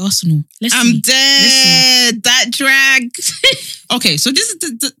can see Arsenal. I'm dead. That drag. Okay, so this is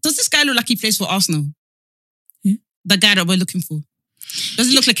does this guy look like he plays for Arsenal? Yeah. The guy that we're looking for. Does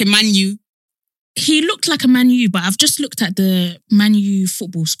he look like a Man U? He looked like a Man U, but I've just looked at the Man U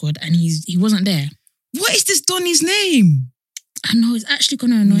football squad and he wasn't there. What is this Donny's name? I know, it's actually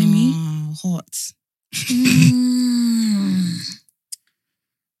going to annoy me. Hot.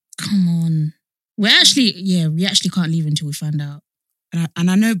 Come on. We actually can't leave until we find out. And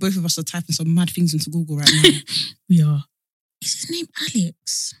I know both of us are typing some mad things into Google right now. We are. Is his name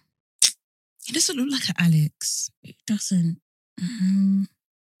Alex? He doesn't look like an Alex. It doesn't.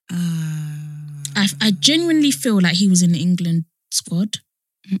 I genuinely feel like he was in the England squad.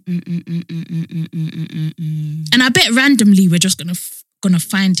 And I bet randomly we're just gonna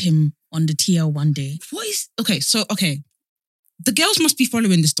find him on the TL one day. Okay. The girls must be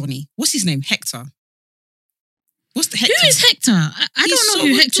following this Donny. What's his name? Hector. What's the Hector? Who is Hector? I don't know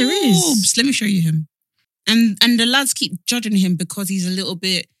who Hector is. Let me show you him. And the lads keep judging him because he's a little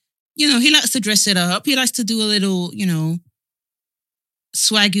bit, he likes to dress it up. He likes to do a little,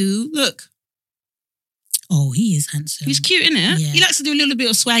 swagoo. Look. Oh, he is handsome. He's cute, innit? Yeah. He likes to do a little bit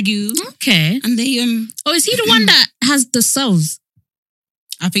of swagoo. Okay. And they Oh, is he the one that has the cells?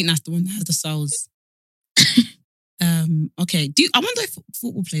 I think that's the one that has the cells. Okay. I wonder if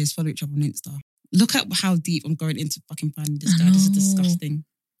football players follow each other on Insta. Look at how deep I'm going into fucking finding this guy. This is disgusting.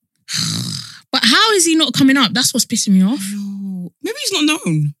 But how is he not coming up? That's what's pissing me off. No. Maybe he's not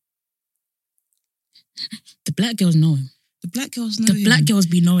known. The black girls know him. The black girls know him. The black girls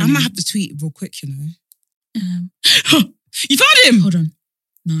be knowing I him. might have to tweet real quick, You found him? Hold on.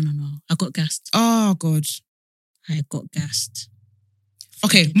 No. I got gassed. Oh, God. I got gassed.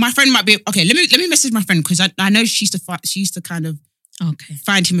 Okay, my friend might be... Okay, let me message my friend because I know she used to kind of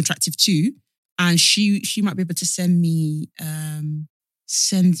find him attractive too. And she might be able to send me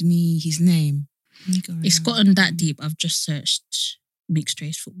his name. It's gotten that deep. I've just searched mixed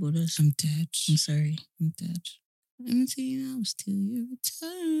race footballers. I'm dead. I'm sorry. I'm dead. Empty hours till you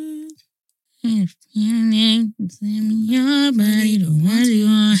return. If you send me your body, the ones you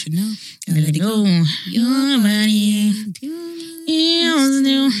want, You know, gotta let it go. Your body.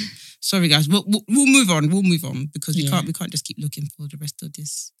 Sorry, guys. We'll move on. We'll move on because we can't just keep looking for the rest of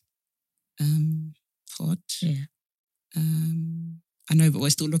this pod. Yeah. I know, but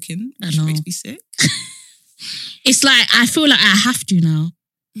we're still looking. I Which know. makes me sick. It's like I feel like I have to now.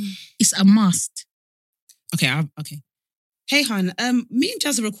 It's a must. Okay. Hey, hon. Me and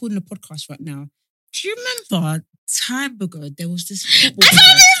Jazz are recording a podcast right now. Do you remember time ago there was this football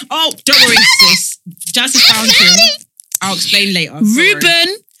player? Oh, don't worry, sis. Jazz has found him. I'll explain later.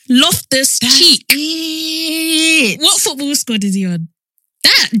 Ruben Loftus-Cheek. It. What football squad is he on?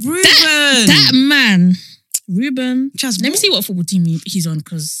 Ruben. That man. Ruben. Jazz, Let me see what football team he's on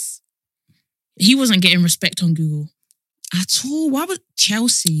because he wasn't getting respect on Google. At all. Why would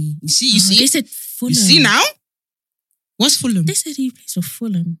Chelsea? You see? They said Fulham. You see now? What's Fulham? They said he plays for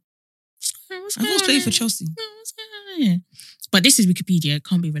Fulham. I've always played for Chelsea. But this is Wikipedia. It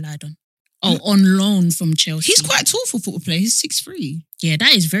can't be relied on. Oh, on loan from Chelsea. He's quite tall for football player. He's 6'3". Yeah,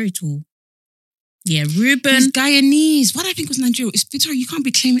 that is very tall. Yeah, Ruben. He's Guyanese. Why do I think it was Nigeria? It's Victoria. You can't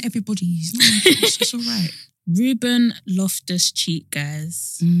be claiming everybody. It's all right. Ruben Loftus-Cheek,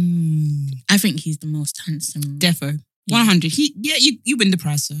 guys. I think he's the most handsome. Defo. 100. You win the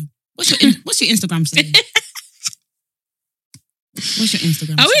prize, sir. What's your Instagram say? What's your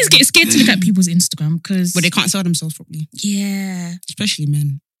Instagram? I always get scared to look at people's Instagram because... But they can't sell themselves properly. Yeah. Especially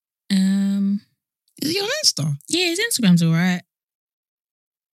men. Is he on Insta? Yeah, his Instagram's alright.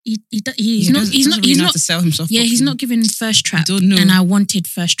 He's not to sell himself. Yeah, properly. he's not giving First Trap. don't know. And I wanted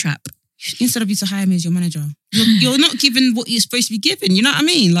First Trap. Instead of you to hire me as your manager, you're not given what you're supposed to be given. You know what I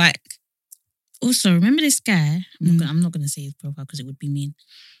mean? Like, also, remember this guy? I'm not going to say his profile because it would be mean.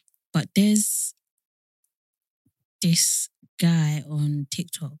 But there's this guy on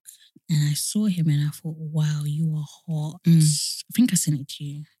TikTok, and I saw him, and I thought, "Wow, you are hot." I think I sent it to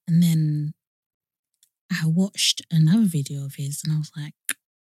you, and then I watched another video of his, and I was like,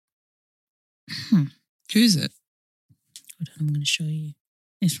 who's it? Hold on, I'm going to show you.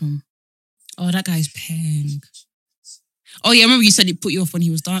 It's from. Oh, that guy's paying. Oh yeah, I remember you said it put you off when he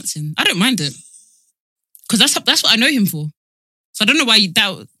was dancing. I don't mind it because that's what I know him for. So I don't know why you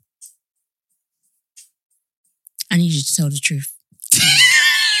doubt. I need you to tell the truth.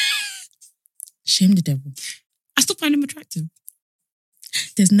 Shame the devil. I still find him attractive.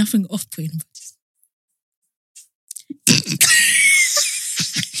 There's nothing off-putting about this. Do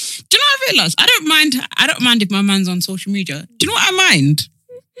you know what I realised? I don't mind if my man's on social media. Do you know what I mind?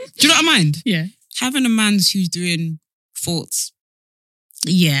 Do you know what I mind? Yeah. Having a man who's doing thoughts.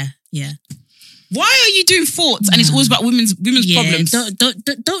 Yeah. Why are you doing thoughts? And it's always about women's problems.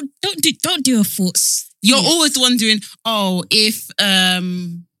 Don't do a thoughts. You're always the one doing, if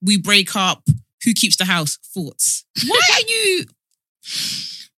we break up, who keeps the house? Thoughts. Why are you...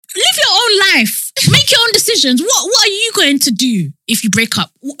 Live your own life. Make your own decisions. What are you going to do if you break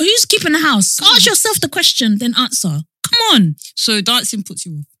up? Who's keeping the house? Ask yourself the question, then answer. Come on. So dancing puts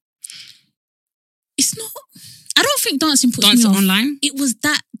you off? It's not... I don't think dancing puts me dancing off. Online? It was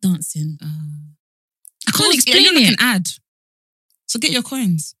that dancing. I can't explain explain it. it. An ad. So get your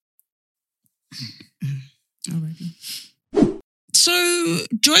coins. Alrighty. So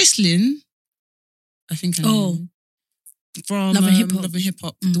Joycelyn, I think I know. From Love and Hip Hop. Love and Hip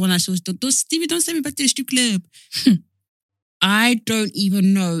Hop. The one I saw was, Stevie, don't send me back to the strip club. I don't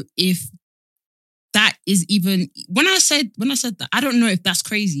even know if that is even... When I said that, I don't know if that's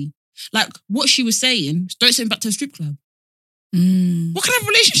crazy. Like, what she was saying, don't send me back to the strip club. What kind of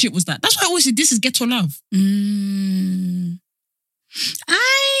relationship was that? That's why I always say this is ghetto love. The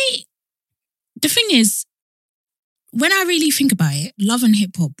thing is, when I really think about it, Love and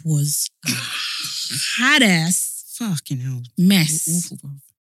Hip Hop was hard ass fucking hell mess. Awful, bro.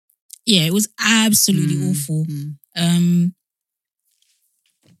 Yeah, it was absolutely awful.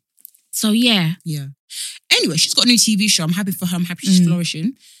 So yeah. Anyway, she's got a new TV show. I'm happy for her. I'm happy she's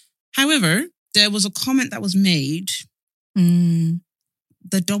flourishing. However, there was a comment that was made.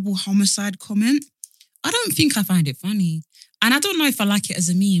 The double homicide comment. I don't think I find it funny. And I don't know if I like it as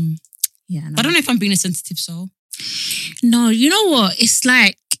a meme. Yeah, no. I don't know if I'm being a sensitive soul. No, you know what? It's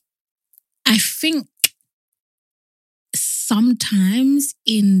like, I think sometimes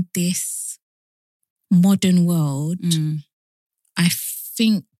in this modern world, I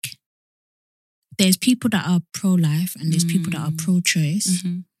think there's people that are pro-life and there's people that are pro-choice.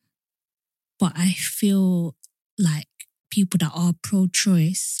 But I feel like people that are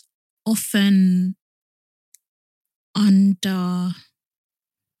pro-choice often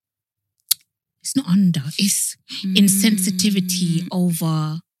it's insensitivity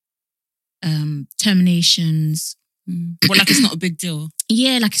over terminations. But like it's not a big deal.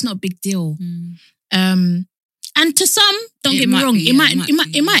 Yeah, like it's not a big deal. And to some, don't get me wrong, it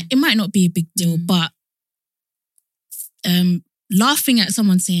might not be a big deal, but laughing at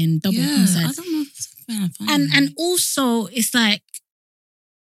someone saying double homicide. I don't know if it's and also it's like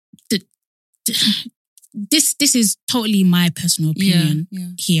this is totally my personal opinion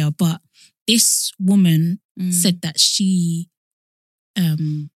here, but this woman said that she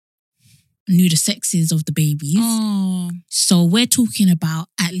knew the sexes of the babies. So we're talking about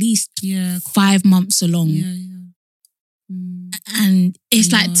at least 5 months along. And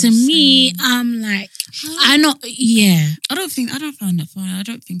it's like, to me, I'm like, I don't find that funny. I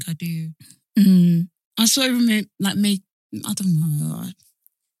don't think I do. I saw it like make, I don't know.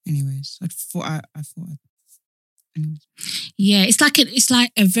 Anyways, I thought. Anyways. Yeah, it's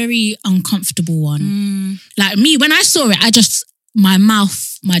like a very uncomfortable one. Like me, when I saw it,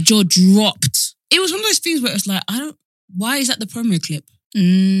 my jaw dropped. It was one of those things where it's like, why is that the promo clip?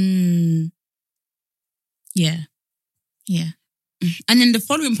 Yeah. And then the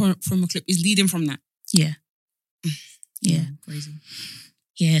following promo clip is leading from that. Yeah. Crazy.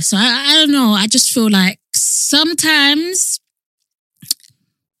 Yeah, so I don't know. I just feel like sometimes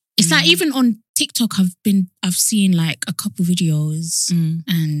it's like even on TikTok I've seen like a couple videos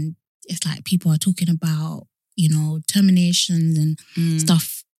and it's like people are talking about, terminations and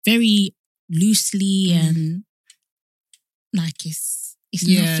stuff very loosely and like it's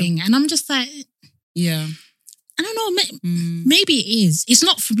nothing. And I'm just like, Yeah. I don't know. Maybe it is. It's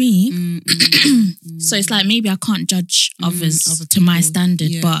not for me. So it's like maybe I can't judge others to my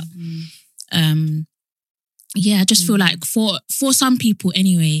standard. But I just feel like for some people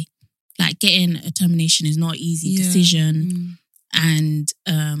anyway, like getting a termination is not an easy decision. And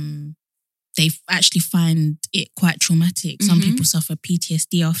they actually find it quite traumatic. Some people suffer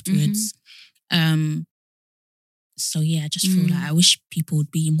PTSD afterwards. So I just feel like I wish people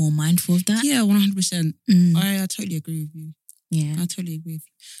would be more mindful of that. Yeah, 100%. I totally agree with you. Yeah. I totally agree with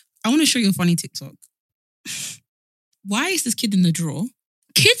you. I want to show you a funny TikTok. Why is this kid in the drawer?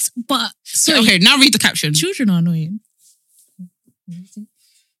 Kids, but... Sorry. Okay, now read the caption. Children are annoying.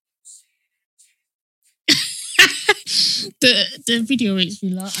 The video makes me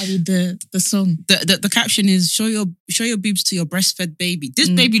laugh. I mean, the song. The caption is, show your boobs to your breastfed baby. This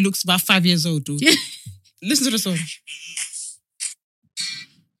baby looks about 5 years old, dude. Yeah. Listen to the song.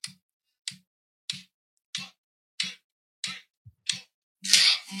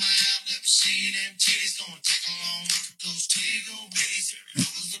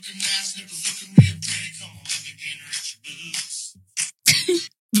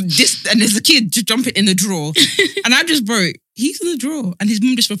 And there's a kid just jumping in the drawer. And I just wrote, he's in the drawer. And his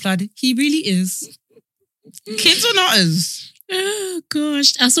mum just replied, he really is. Kids are not us. Oh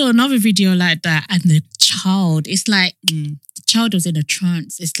gosh. I saw another video like that, and the child, it's like the child was in a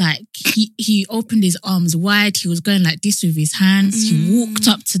trance. It's like he opened his arms wide, he was going like this with his hands. He walked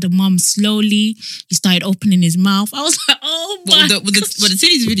up to the mum slowly, he started opening his mouth. I was like, oh my God. With the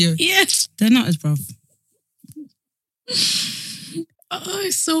titties video? Yes. They're not as bruv. Oh,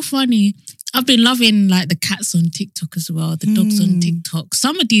 it's so funny. I've been loving like the cats on TikTok as well, the dogs on TikTok.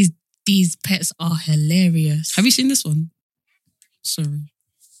 Some of these pets are hilarious. Have you seen this one? Sorry.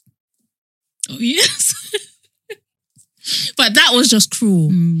 Oh, yes. But that was just cruel.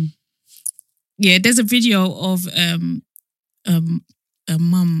 Yeah, there's a video of a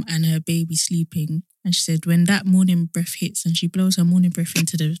mum and her baby sleeping. And she said, when that morning breath hits and she blows her morning breath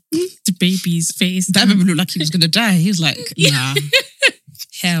into the baby's face. That baby looked like he was going to die. He was like, nah.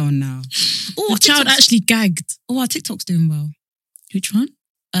 Hell no. Oh, the child actually gagged. Oh, our TikTok's doing well. Which one?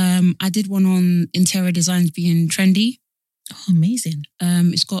 I did one on interior designs being trendy. Oh, amazing.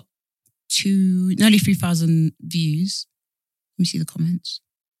 It's got nearly 3,000 views. Let me see the comments.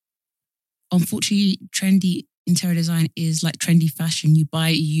 Unfortunately, trendy interior design is like trendy fashion. You buy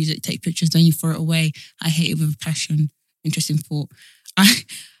it, you use it, take pictures, then you throw it away. I hate it with a passion. Interesting thought.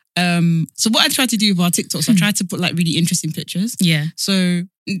 So what I tried to do with our TikToks, I tried to put like really interesting pictures. Yeah. So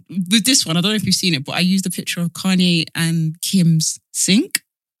with this one, I don't know if you've seen it, but I used a picture of Kanye and Kim's sink.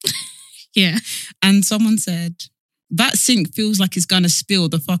 Yeah. And someone said, that sink feels like it's going to spill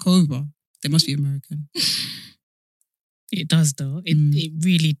the fuck over. They must be American. It does though. It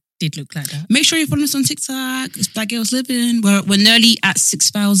really did look like that. Make sure you follow us on TikTok. It's Black Girls Living. We're nearly at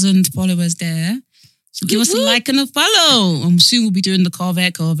 6,000 followers there. So give us a like and a follow. Soon we'll be doing the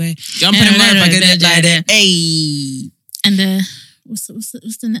Corvette. Jumping in my like that. Hey. And what's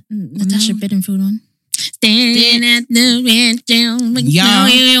the Natasha Bedingfield one? Standing at the window.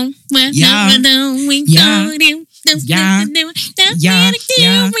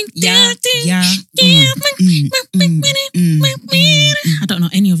 I don't know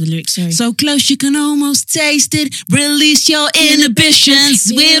any of the lyrics, sorry. So close you can almost taste it. Release your inhibitions.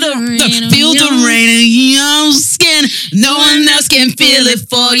 Feel the rain in your skin. No one else can feel it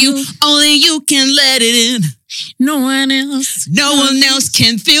for you. Only you can let it in. No one else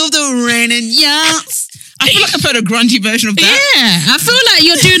can feel the rain in yours. I feel like I've heard a grungy version of that. Yeah, I feel like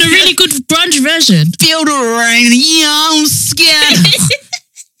you're doing a really good grunge version. Feel the rain in your skin.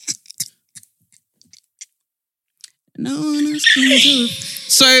 No one else can do it.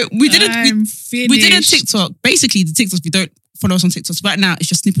 So we did a TikTok. Basically, the TikToks, we don't follow us on TikToks. Right now, it's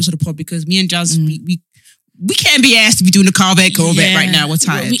just snippets of the pod because me and Jazz, we can't be asked to be doing the Corvette right now. We're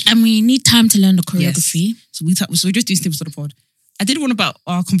tired. We need time to learn the choreography. Yes. So we just do snippets of the pod. I did one about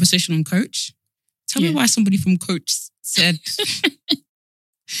our conversation on Coach. Tell me why somebody from Coach said...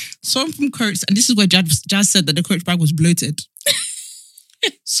 Someone from Coach, and this is where Jazz said that the Coach bag was bloated.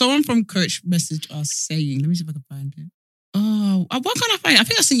 Someone from Coach messaged us saying, let me see if I can find it. Oh, what can I find? I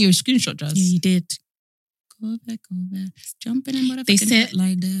think I sent you a screenshot, Jazz. Yeah, you did. Go back. Jumping in whatever. They said,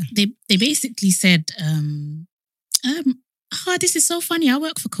 like there. They basically said, this is so funny. I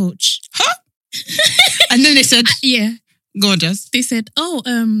work for Coach. Huh? And then they said, yeah. Go on, Jazz. They said,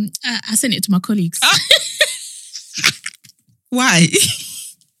 I sent it to my colleagues. Why?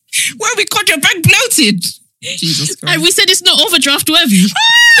 Why we caught your bag bloated? Jesus Christ. And we said it's not overdraft worthy.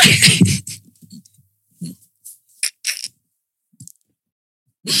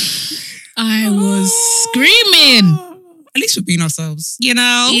 I was screaming. At least we're being ourselves, you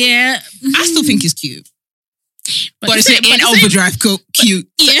know? Yeah. I still think it's cute. But it's in in overdrive cute.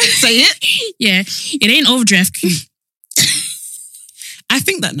 Yeah. Say it? Yeah. It ain't overdrive cute. I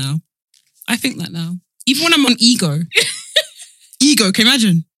think that now. Even when I'm on ego. Ego, can you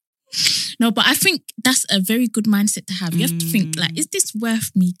imagine? No, but I think that's a very good mindset to have. You have to think, like, is this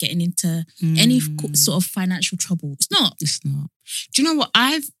worth me getting into any sort of financial trouble? It's not. It's not. Do you know what?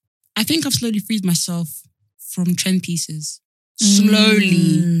 I think I've slowly freed myself from trend pieces.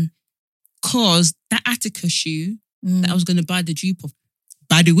 Slowly. Because that Attica shoe that I was going to buy the dupe of.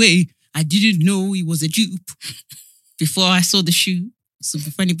 By the way, I didn't know it was a dupe before I saw the shoe. So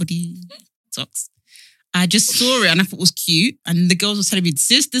before anybody talks. I just saw it and I thought it was cute. And the girls were telling me,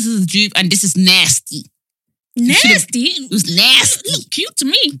 sis, this is a dupe and this is nasty. Nasty? It was nasty. It looked cute to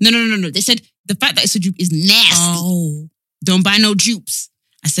me. No. They said the fact that it's a dupe is nasty. Oh. Don't buy no dupes.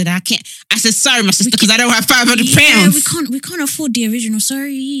 I said, I can't. I said, sorry, my sister, because I don't have £500. Yeah, we can't afford the original.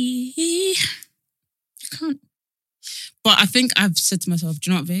 Sorry. We can't. But I think I've said to myself,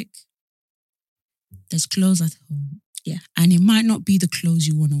 do you know what, Vic? There's clothes at home. Yeah. And it might not be the clothes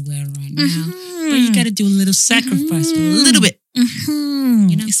you want to wear right now. But you got to do a little sacrifice for a little bit.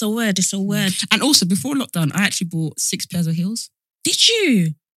 You know? It's a word. And also, before lockdown, I actually bought 6 pairs of heels. Did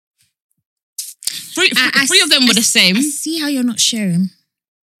you? Three of them were the same. I see how you're not sharing.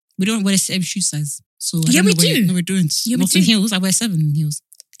 We don't wear the same shoe size. So we do. No, we're doing. Yeah, we not do. in heels. I wear 7 heels.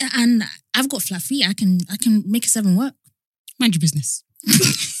 And I've got flat feet. I can make a 7 work. Mind your business.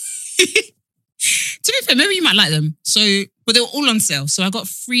 To be fair, maybe you might like them. So, but they were all on sale. So I got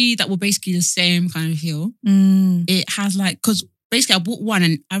 3 that were basically the same kind of heel. It has because basically I bought one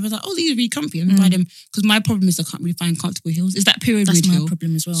and I was like, oh, these are really comfy. And buy them because my problem is I can't really find comfortable heels. Is that period That's mid heel? my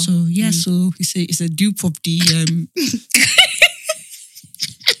problem as well. So yeah, so it's a dupe of the.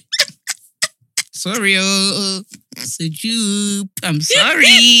 Sorry, it's a dupe. I'm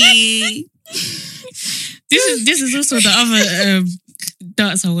sorry. This is also the other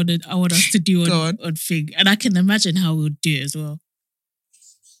dance I want us to do on thing, and I can imagine how we'll do it as well.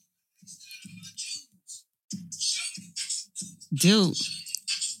 Do.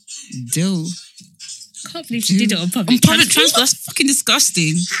 Can't believe she did it on public transport. That's fucking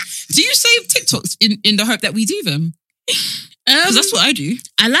disgusting. Do you save TikToks in the hope that we do them? Because that's what I do.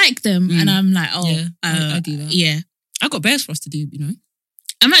 I like them, and I'm like, I do that. Yeah, I got bears for us to do. You know,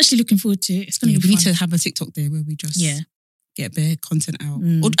 I'm actually looking forward to it. It's gonna be we fun. need to have a TikTok day where we just get bear content out,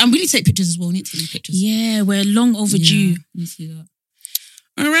 and we need to take pictures as well. We need to take pictures. Yeah, we're long overdue. You see that.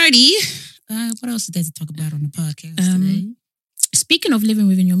 Alrighty. What else is there to talk about on the podcast today? Speaking of living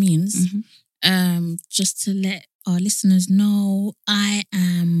within your means, just to let our listeners know, I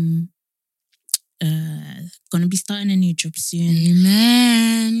am gonna be starting a new job soon.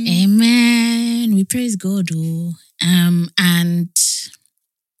 Amen. We praise God, and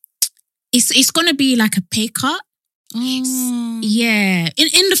it's gonna be like a pay cut. Oh. Yeah,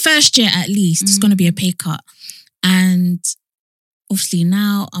 in the first year at least, it's gonna be a pay cut, and obviously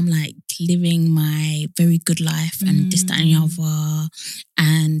now I'm like living my very good life and this, that, and the other,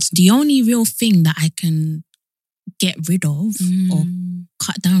 and the only real thing that I can get rid of or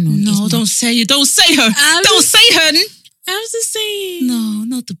cut down on. No, don't say her. Don't say her. I was just saying. No,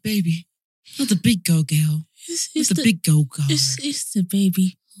 not the baby. Not the big girl. It's the big girl. It's the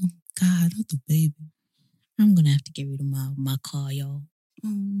baby. Oh God, not the baby. I'm gonna have to get rid of my car, y'all. Oh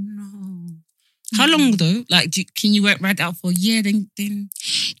no. How long though? Like, can you ride out for a year? Then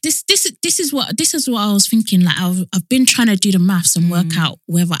this is what I was thinking. Like, I've been trying to do the maths and work out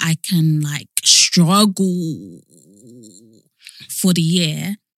whether I can like struggle for the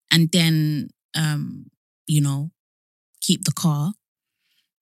year and then keep the car.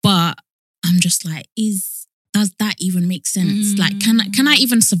 But I'm just like, does that even make sense? Like, can I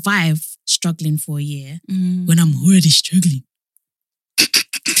even survive struggling for a year when I'm already struggling?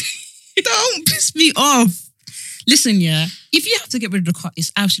 Don't piss me off. Listen, if you have to get rid of the car,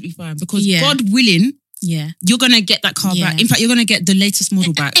 it's absolutely fine because God willing, you're gonna get that car back. In fact, you're gonna get the latest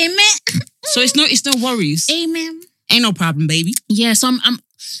model back. Amen. So it's no worries. Amen. Ain't no problem, baby. Yeah. So I'm.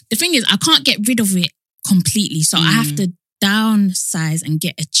 The thing is, I can't get rid of it completely. So I have to downsize and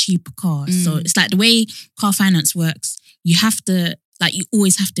get a cheaper car. So it's like the way car finance works. You have to you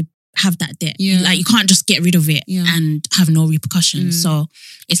always have to have that debt. Like you can't just get rid of it and have no repercussions. So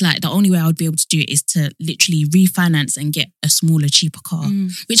it's like the only way I would be able to do it is to literally refinance and get a smaller, cheaper car,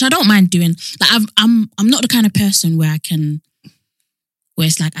 which I don't mind doing. Like I'm not the kind of person where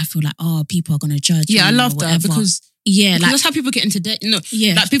it's like I feel like, oh, people are gonna judge. Yeah, I love that because like that's how people get into debt.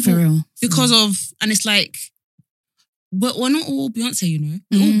 Like people for real. because of, and it's like But we're not all Beyonce, you know.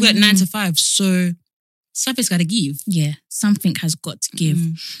 We all work 9 to 5, so something's got to give. Yeah, something has got to give.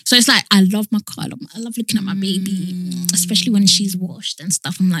 So it's like, I love my car. I love looking at my baby, especially when she's washed and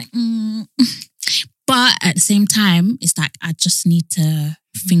stuff. I'm like, But at the same time, it's like, I just need to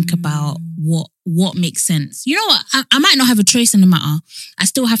think about what makes sense. You know what? I might not have a choice in the matter. I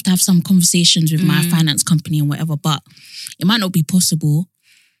still have to have some conversations with my finance company and whatever, but it might not be possible.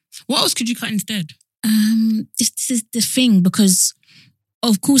 What else could you cut instead? This is the thing, because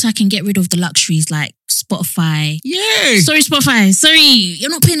of course I can get rid of the luxuries like Spotify. Yeah. Sorry, Spotify. Sorry, you're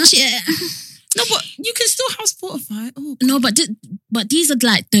not paying us yet. No, but you can still have Spotify. Oh, no, but these are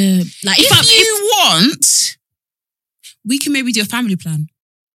like the like. If you want, we can maybe do a family plan.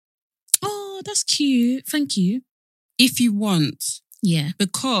 Oh, that's cute. Thank you. If you want, yeah,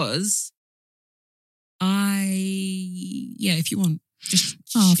 because if you want, just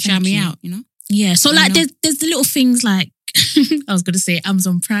shout me out. You know. Yeah. So like, there's the little things like. I was going to say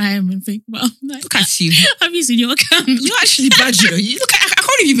Amazon Prime and think, but I'm like, look at you. I'm using your account. You're actually bad, you know. You look, I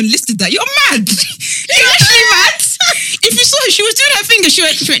can't have even listed that. You're mad. You're actually mad. If you saw her, she was doing her finger. She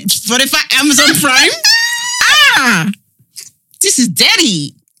went, Spotify, Amazon Prime. This is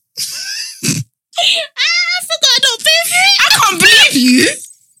daddy. I forgot I don't pay for it. I can't believe you.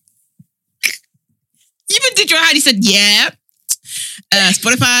 You even did your hand. He said, yeah.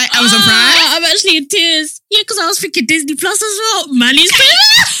 Spotify, Amazon Prime. I'm actually in tears. Yeah, because I was thinking Disney Plus as well. Money's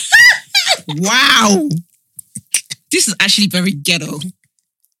payment. Wow. This is actually very ghetto.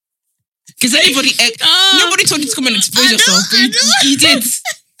 Because nobody told you to come and expose yourself. But you did.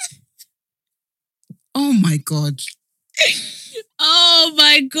 Oh my God. Oh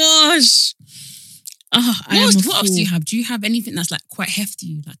my gosh. Oh, what else do you have? Do you have anything that's like quite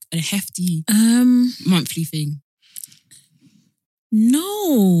hefty? Like a hefty monthly thing?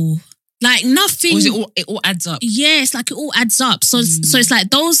 No, like nothing. Or is it all adds up? Yeah, it's like it all adds up. So it's like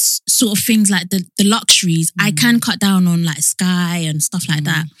those sort of things, like the luxuries. I can cut down on like Sky and stuff like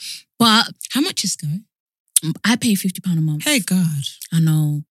that. But how much is Sky? I pay £50 a month. Hey God, I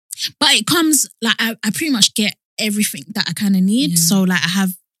know. But it comes like I pretty much get everything that I kind of need. Yeah. So like I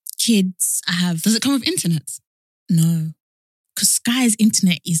have kids. Does it come with internet? No. Because Sky's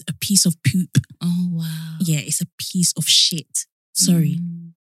internet is a piece of poop. Oh wow. Yeah, it's a piece of shit. Sorry,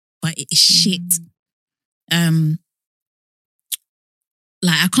 but it is shit. Like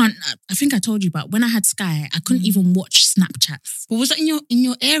I can't. I think I told you about when I had Sky, I couldn't even watch Snapchats. But was that in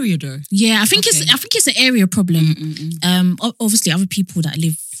your area though? Yeah, I think it's an area problem. Obviously, other people that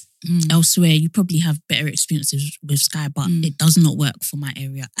live elsewhere, you probably have better experiences with Sky, but it does not work for my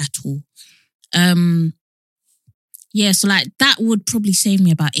area at all. Yeah, so like that would probably save me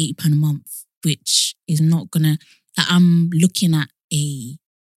about £80 a month, which is not gonna. Like I'm looking at a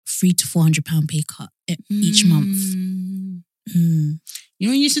 £300 to £400 pay cut each month. You know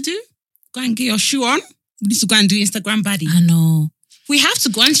what you used to do? Go and get your shoe on. We need to go and do Instagram baddie. I know. We have to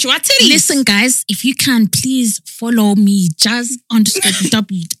go and show our titties. Listen, guys, if you can, please follow me,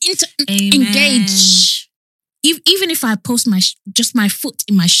 Jazz_W. Engage. Even if I post just my foot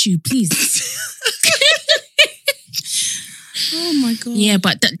in my shoe, please. Oh my God. Yeah,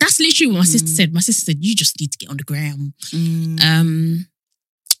 but that's literally what my sister said. My sister said, you just need to get on the gram.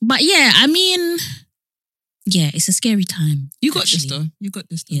 But yeah, I mean, yeah, it's a scary time. You got this though. You got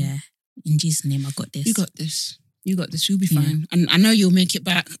this though. Yeah. In Jesus' name, I got this. You got this. You got this. You'll be fine. And I know you'll make it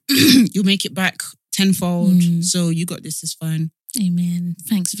back. You'll make it back tenfold. So you got this. It's fine. Amen.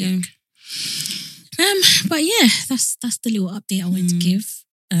 Thanks, Vic. But yeah, that's the little update I wanted to give.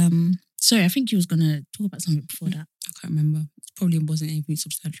 Sorry, I think you was gonna talk about something before that. I can't remember. It probably wasn't anything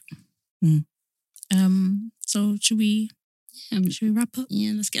substantial. So should we wrap up?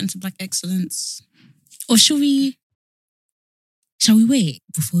 Yeah, let's get into Black excellence. Or shall we wait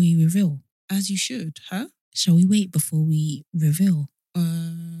before we reveal? As you should, huh? Shall we wait before we reveal?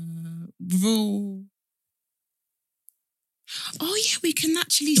 Reveal. Oh yeah, we can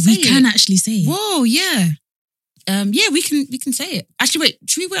actually say it. We can actually say it. Whoa, yeah. Yeah, we can say it. Actually, wait.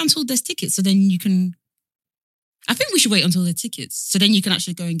 Should we wait until there's tickets so then you can? I think we should wait until there's tickets so then you can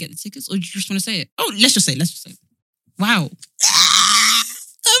actually go and get the tickets, or do you just want to say it? Oh, let's just say it. Wow,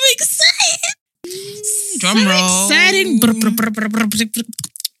 I'm excited. Drum roll. Exciting.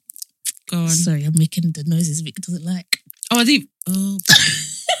 Go on. Sorry, I'm making the noises Vic doesn't like. Oh, I do. Oh.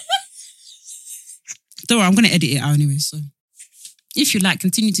 Don't worry, I'm going to edit it out anyway. So, if you like,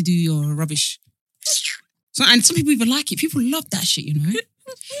 continue to do your rubbish. So, and some people even like it. People love that shit, you know.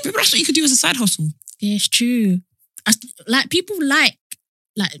 Maybe that's what you could do as a side hustle. Yeah, it's true. People like.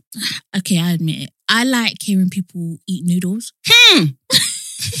 Okay, I admit it. I like hearing people eat noodles.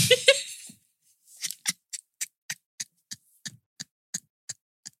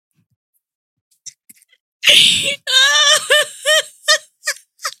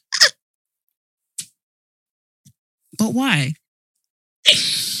 But why?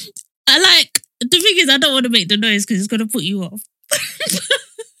 I like, the thing is, I don't want to make the noise because it's going to put you off.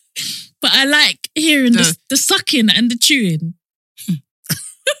 But I like hearing the sucking and the chewing.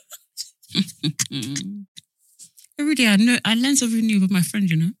 Every day I learn something new with my friend,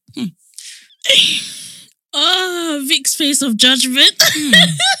 you know. Oh, Vic's face of judgment.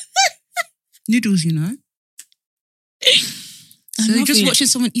 Noodles, you know. So you're just watching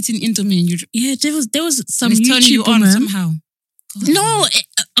someone eating Indomie and there was some and it's turning you on somehow. God. No,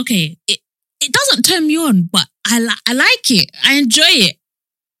 it doesn't turn me on, but I like it. I enjoy it.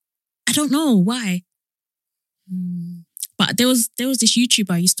 I don't know why. But there was this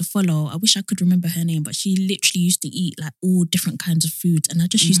YouTuber I used to follow. I wish I could remember her name, but she literally used to eat like all different kinds of foods, and I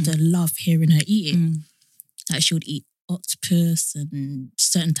just used to love hearing her eat it. Like she would eat octopus and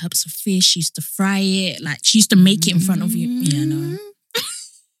certain types of fish. She used to fry it. Like she used to make it in front of you. Yeah, no.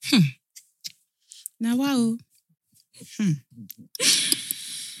 Now, wow.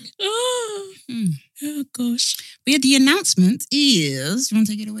 Oh gosh. But yeah, the announcement is, you want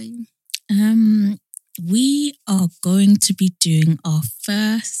to take it away? We are going to be doing our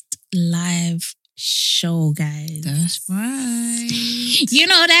first live show, guys. That's right. You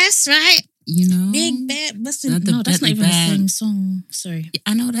know that's right. You know, Big Bad Bustin'. No, that's not even the same song. Sorry. Yeah,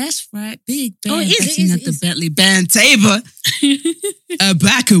 I know that's right. Big Bad Bustin' at the Bentley Band table. A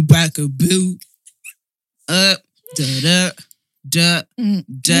backa boo. Up, da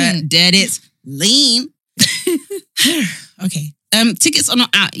dead it's lean. Okay. Tickets are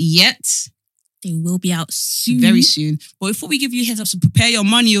not out yet. They will be out soon. Very soon. But before we give you a heads up, so prepare your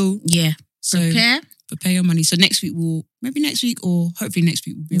money. Yeah. So prepare your money. So next week maybe next week or hopefully next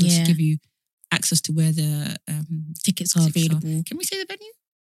week we'll be able to give you access to where the tickets are available. Can we say the venue?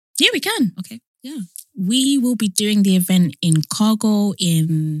 Yeah, we can. Okay. Yeah. We will be doing the event in Cargo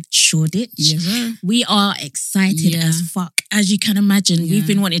in Shoreditch. Yes, sir. We are excited as fuck. As you can imagine, we've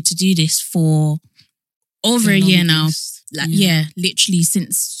been wanting to do this for over a year now. Like, literally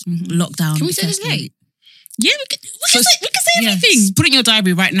since lockdown. Can we say this late? Yeah, we can say everything. Put it in your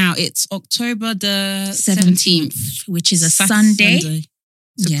diary right now. It's October the 17th. Which is a Sunday.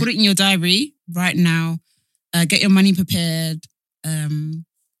 So put it in your diary right now. Get your money prepared. And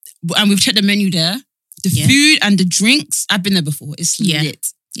we've checked the menu there. The food and the drinks, I've been there before. It's lit.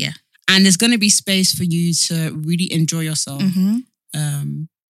 Yeah. And there's going to be space for you to really enjoy yourself.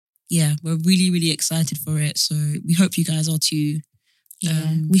 We're really, really excited for it. So we hope you guys are too.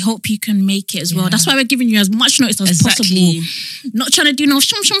 We hope you can make it as well. That's why we're giving you as much notice as possible. Not trying to do no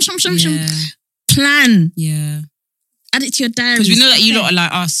shum. Plan. Yeah. Add it to your diary. Because we know that you lot are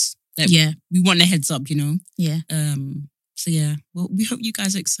like us. Like, we want the heads up, you know? Yeah. Well, we hope you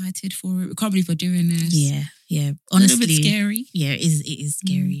guys are excited for it. We can't believe we're doing this. Yeah. Honestly. A little bit scary. Yeah, it is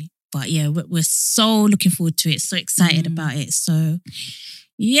scary. But yeah, we're so looking forward to it. So excited about it. So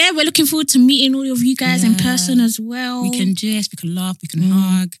yeah, we're looking forward to meeting all of you guys in person as well. We can jest, we can laugh, we can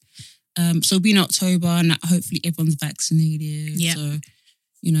hug. So it'll be in October and hopefully everyone's vaccinated. Yeah. So,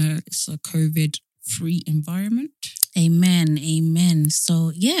 you know, it's a COVID-free environment. Amen.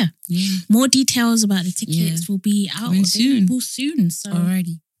 So yeah. More details about the tickets will be out soon. So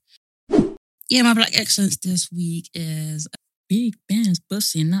alrighty. Yeah, my Black Excellence this week is Big Band's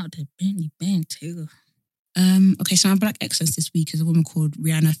busting out the Bentley Band too. Okay, so my Black Excellence this week is a woman called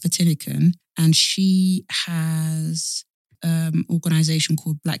Rihanna Fatinican, and she has an organisation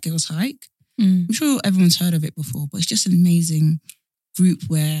called Black Girls Hike. I'm sure everyone's heard of it before, but it's just an amazing group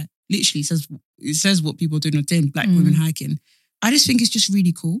where literally it says what people are doing on day, Black women hiking. I just think it's just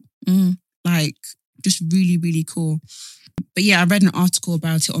really cool. Like, just really, really cool. But yeah, I read an article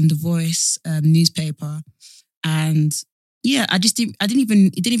about it on The Voice newspaper, and yeah, it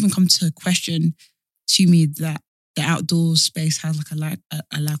didn't even come to question to me that the outdoor space has like a lack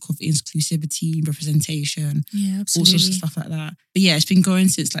of inclusivity, representation, all sorts of stuff like that. But yeah, it's been going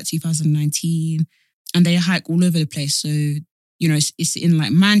since like 2019, and they hike all over the place. So, you know, it's in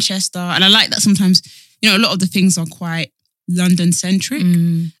like Manchester, and I like that sometimes, you know, a lot of the things are quite London centric.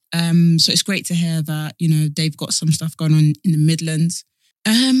 So it's great to hear that, you know, they've got some stuff going on in the Midlands.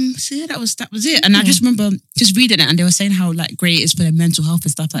 So yeah, that was it. And I just remember just reading it, and they were saying how like great it is for their mental health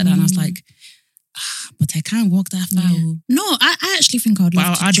and stuff like that. And I was like, but I can't walk that far. No, I actually think I'd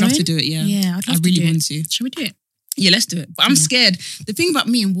love to join. Love to do it, yeah. Yeah, I'd love to do it. I really want to. Shall we do it? Yeah, let's do it. But I'm scared. The thing about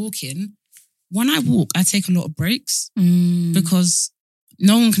me and walking, when I walk, I take a lot of breaks because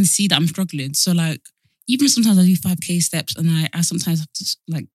no one can see that I'm struggling. So like, even sometimes I do 5K steps, and I sometimes have to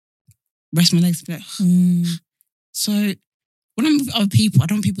like rest my legs and be like, So when I'm with other people, I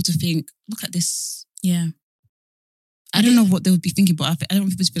don't want people to think, look at this I don't know what they would be thinking, but I don't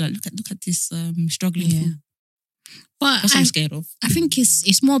want people to be like, look at this struggling fool. But That's what I'm scared of. I think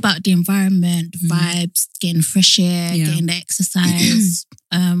it's more about the environment, the vibes, getting fresh air, getting the exercise.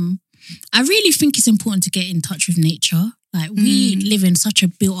 I really think it's important to get in touch with nature. Like we live in such a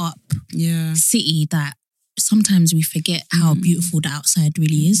built up city that sometimes we forget how beautiful the outside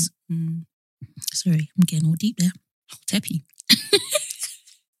really is. Sorry, I'm getting all deep there. Teppy.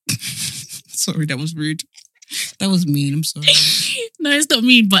 Sorry, that was rude. That was mean. I'm sorry. No, it's not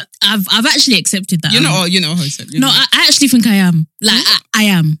mean, but I've actually accepted that. You know how I said. No, I actually think I am. Like I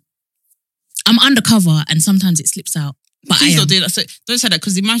am. I'm undercover, and sometimes it slips out. But Please I am. don't do that. So, don't say that,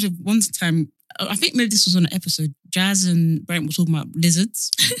 because imagine one time. I think maybe this was on an episode. Jazz and Brent were talking about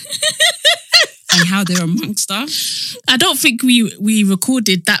lizards and how they're amongst us. I don't think we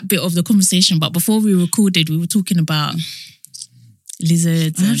recorded that bit of the conversation, but before we recorded, we were talking about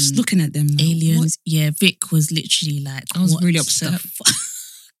lizards. I was just looking at them. Aliens. What? Yeah, Vic was literally like, I was what really the upset. fuck?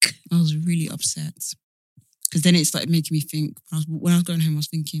 I was really upset. Because then it started making me think. When I was going home, I was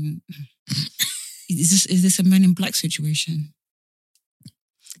thinking, is this a Men in Black situation?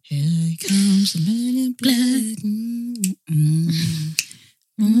 Here comes the Men in Black.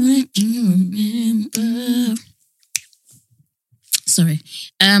 What you remember? Sorry.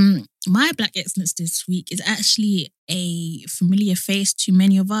 My Black Excellence this week is actually a familiar face to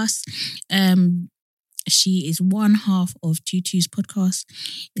many of us. She is one half of Tutu's podcast.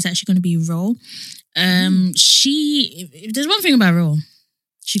 It's actually going to be Ro. There's one thing about Ro.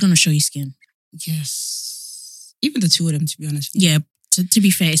 She's going to show you skin. Yes. Even the two of them, to be honest. Yeah. To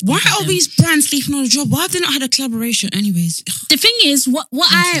be fair, why are these brands sleeping on a job? Why have they not had a collaboration? Anyways, the thing is, what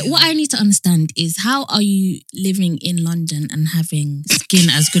I need to understand is, how are you living in London and having skin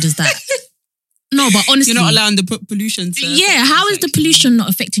as good as that? No, but honestly, you're not allowing the pollution. How is the pollution not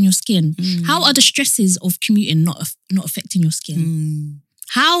affecting your skin? How are the stresses of commuting not affecting your skin?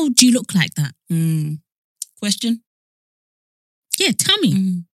 How do you look like that? Question? Yeah, tell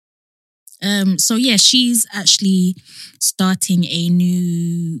me. So yeah, she's actually starting a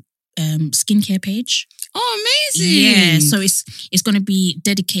new skincare page. Oh, amazing! Yeah, so it's going to be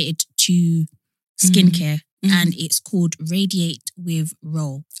dedicated to skincare, and it's called Radiate with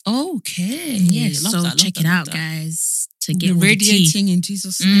Ro. Okay, yes. So check it out, guys. To get radiating in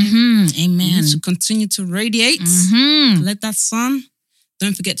Jesus' name. Amen. To continue to radiate. Let that sun.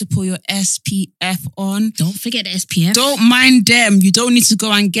 Don't forget to put your SPF on. Don't forget the SPF. Don't mind them. You don't need to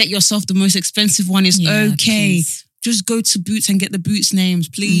go and get yourself the most expensive one. It's okay. Please. Just go to Boots and get the Boots names,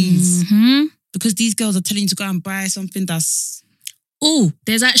 please. Because these girls are telling you to go and buy something that's... Oh,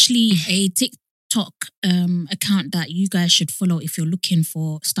 there's actually a TikTok account that you guys should follow if you're looking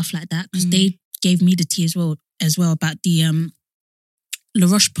for stuff like that. Because they gave me the tea as well about the La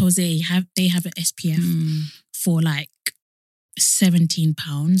Roche-Posay. They have an SPF for like £17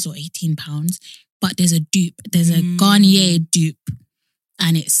 or £18, but there's a dupe. There's a Garnier dupe,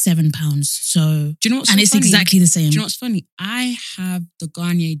 and it's £7. So, do you know what's and so it's funny? exactly the same. Do you know what's funny? I have the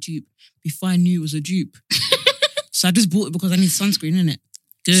Garnier dupe before I knew it was a dupe. So I just bought it because I need sunscreen, innit?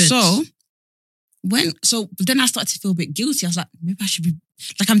 Good. So but then I started to feel a bit guilty. I was like, maybe I should be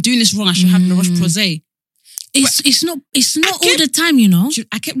like, I'm doing this wrong. I should have La Roche-Posay. It's not all the time, you know.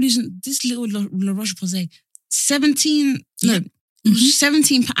 I kept losing this little La Roche-Posay. 17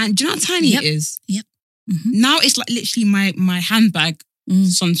 £17. And do you know how tiny it is? Yep. Now it's like literally my handbag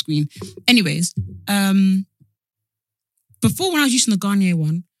sunscreen. Anyways, before, when I was using the Garnier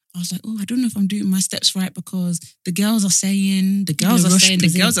one, I was like, I don't know if I'm doing my steps right, because the girls are saying, the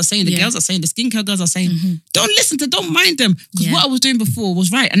skincare girls are saying, don't mind them. Because what I was doing before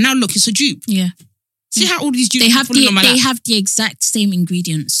was right. And now look, it's a dupe. Yeah. See how all these dupes they have the exact same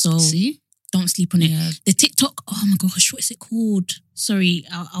ingredients. So don't sleep on it. Yeah. The TikTok, oh my gosh, what is it called? Sorry,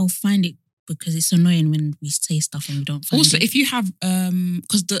 I'll find it, because it's annoying when we say stuff and we don't find it. Also, if you have,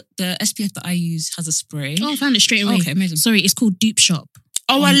 because the SPF that I use has a spray. Oh, I found it straight away. Okay, amazing. Sorry, it's called Dupe Shop.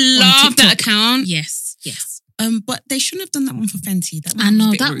 Oh, I love that account. Yes. But they shouldn't have done that one for Fenty. That one I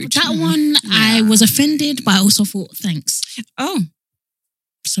know, rude. that one, I was offended, but I also thought, thanks. Oh.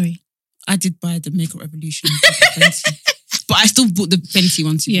 Sorry. I did buy the Makeup Revolution for Fenty. But I still bought the Fenty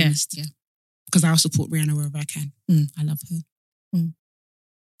one, to be honest. Yeah. Because I will support Rihanna wherever I can. I love her.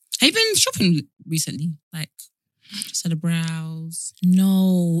 Have you been shopping recently? Like, set of brows?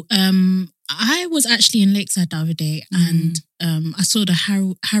 No. I was actually in Lakeside the other day, and I saw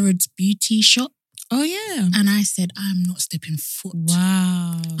the Harrods Beauty shop. Oh, yeah. And I said, I'm not stepping foot.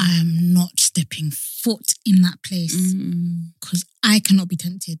 Wow. I am not stepping foot in that place. Because I cannot be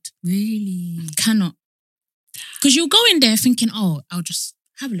tempted. Really? Cannot. Because you'll go in there thinking, I'll just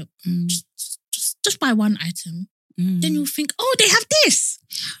have a look. Just buy one item. then you'll think, oh, they have this.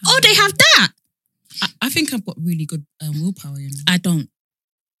 Oh, they have that. I think I've got really good willpower, you know. I don't.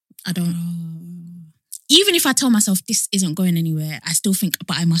 Even if I tell myself this isn't going anywhere, I still think,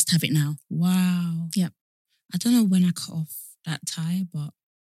 but I must have it now. Wow. Yep. I don't know when I cut off that tie, but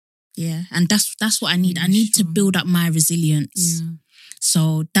yeah, and that's what I need. I need to build up my resilience. yeah.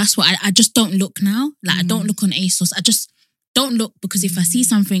 So that's what I just don't look now. Like I don't look on ASOS. I just don't look because if I see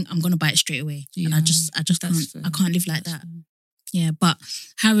something, I'm gonna buy it straight away. Yeah, and I just can't. fair. I can't live like that. Fair. Yeah, but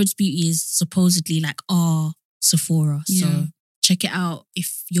Harrods Beauty is supposedly like our Sephora. Yeah. So check it out.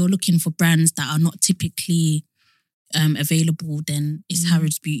 If you're looking for brands that are not typically available, then it's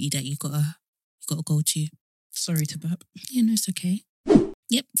Harrods Beauty that you gotta go to. Sorry to burp. Yeah, no, it's okay.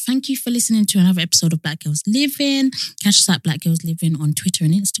 Yep. Thank you for listening to another episode of Black Girls Living. Catch us at Black Girls Living on Twitter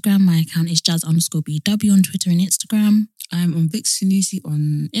and Instagram. My account is jazz_BW on Twitter and Instagram. I'm on Vic Sanusi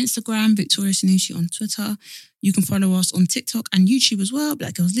on Instagram, Victoria Sanusi on Twitter. You can follow us on TikTok and YouTube as well,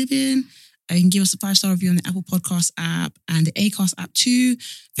 Black Girls Living. You can give us a 5-star review on the Apple Podcast app and the Acast app too.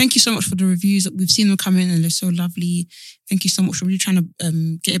 Thank you so much for the reviews. We've seen them come in and they're so lovely. Thank you so much. We're really trying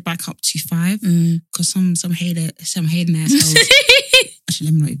to get it back up to 5 because some hating assholes. Actually,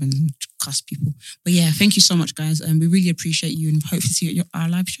 let me not even cuss people. But yeah, thank you so much, guys. We really appreciate you and hope to see you at our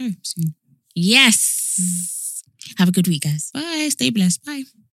live show soon. Yes. Have a good week, guys. Bye. Stay blessed. Bye.